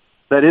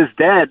that his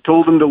dad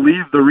told him to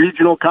leave the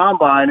regional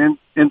combine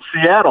in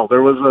Seattle.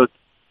 There was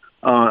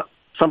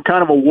some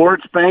kind of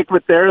awards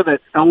banquet there that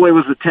Elway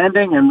was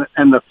attending,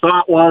 and the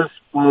thought was,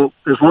 well,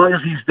 as long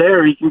as he's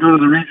there, he can go to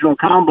the regional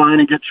combine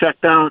and get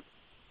checked out,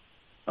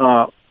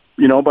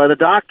 by the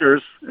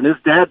doctors, and his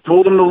dad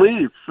told him to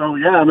leave. So,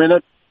 yeah,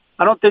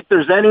 I don't think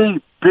there's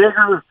any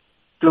bigger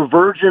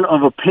divergence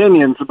of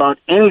opinions about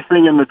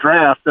anything in the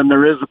draft than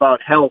there is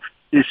about health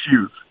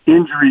issues,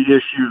 injury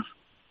issues.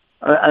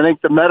 I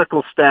think the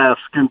medical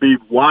staffs can be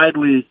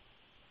widely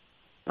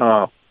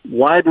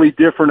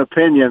different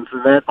opinions,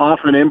 and that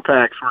often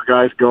impacts where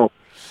guys go.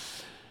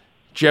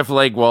 Jeff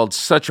Legwold,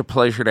 such a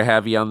pleasure to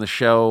have you on the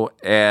show,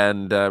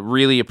 and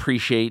really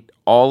appreciate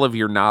all of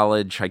your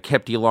knowledge. I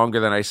kept you longer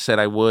than I said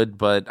I would,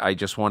 but I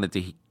just wanted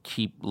to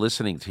keep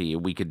listening to you.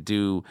 We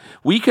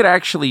could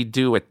actually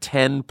do a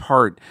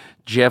 10-part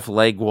Jeff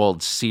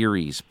Legwold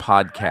series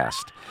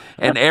podcast,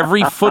 and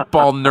every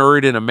football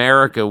nerd in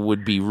America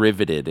would be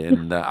riveted,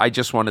 and I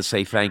just want to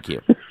say thank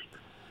you.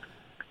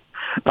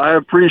 I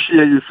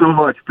appreciate you so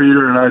much,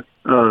 Peter,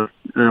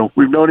 and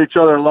we've known each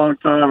other a long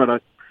time,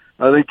 and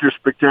I think you're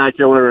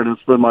spectacular, and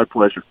it's been my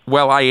pleasure.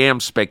 Well, I am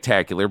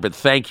spectacular, but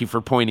thank you for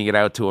pointing it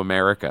out to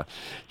America.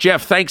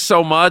 Jeff, thanks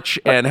so much,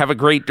 and have a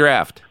great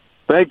draft.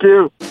 Thank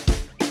you.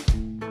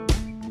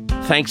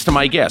 Thanks to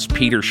my guests,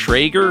 Peter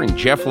Schrager and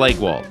Jeff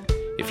Legwold.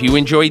 If you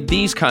enjoyed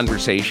these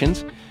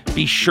conversations,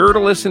 be sure to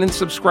listen and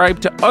subscribe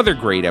to other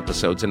great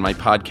episodes in my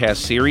podcast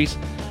series,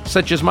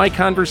 such as my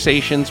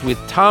conversations with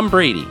Tom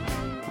Brady,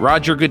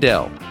 Roger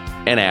Goodell,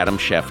 and Adam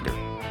Schefter.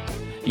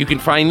 You can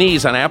find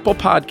these on Apple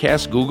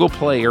Podcasts, Google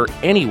Play, or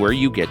anywhere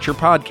you get your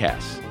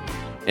podcasts.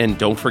 And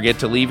don't forget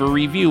to leave a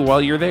review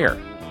while you're there.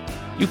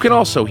 You can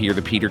also hear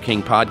the Peter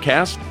King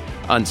Podcast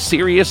on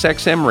Sirius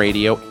XM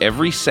Radio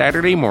every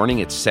Saturday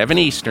morning at 7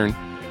 Eastern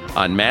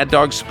on Mad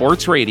Dog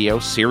Sports Radio,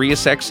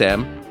 Sirius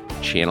XM,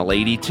 Channel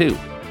 82.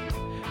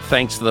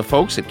 Thanks to the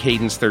folks at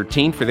Cadence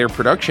 13 for their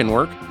production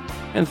work,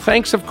 and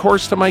thanks, of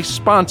course, to my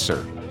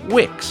sponsor,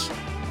 Wix.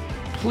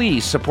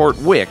 Please support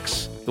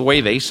Wix the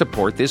way they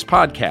support this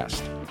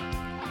podcast.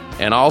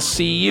 And I'll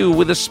see you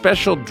with a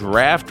special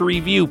draft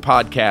review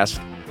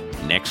podcast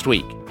next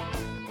week.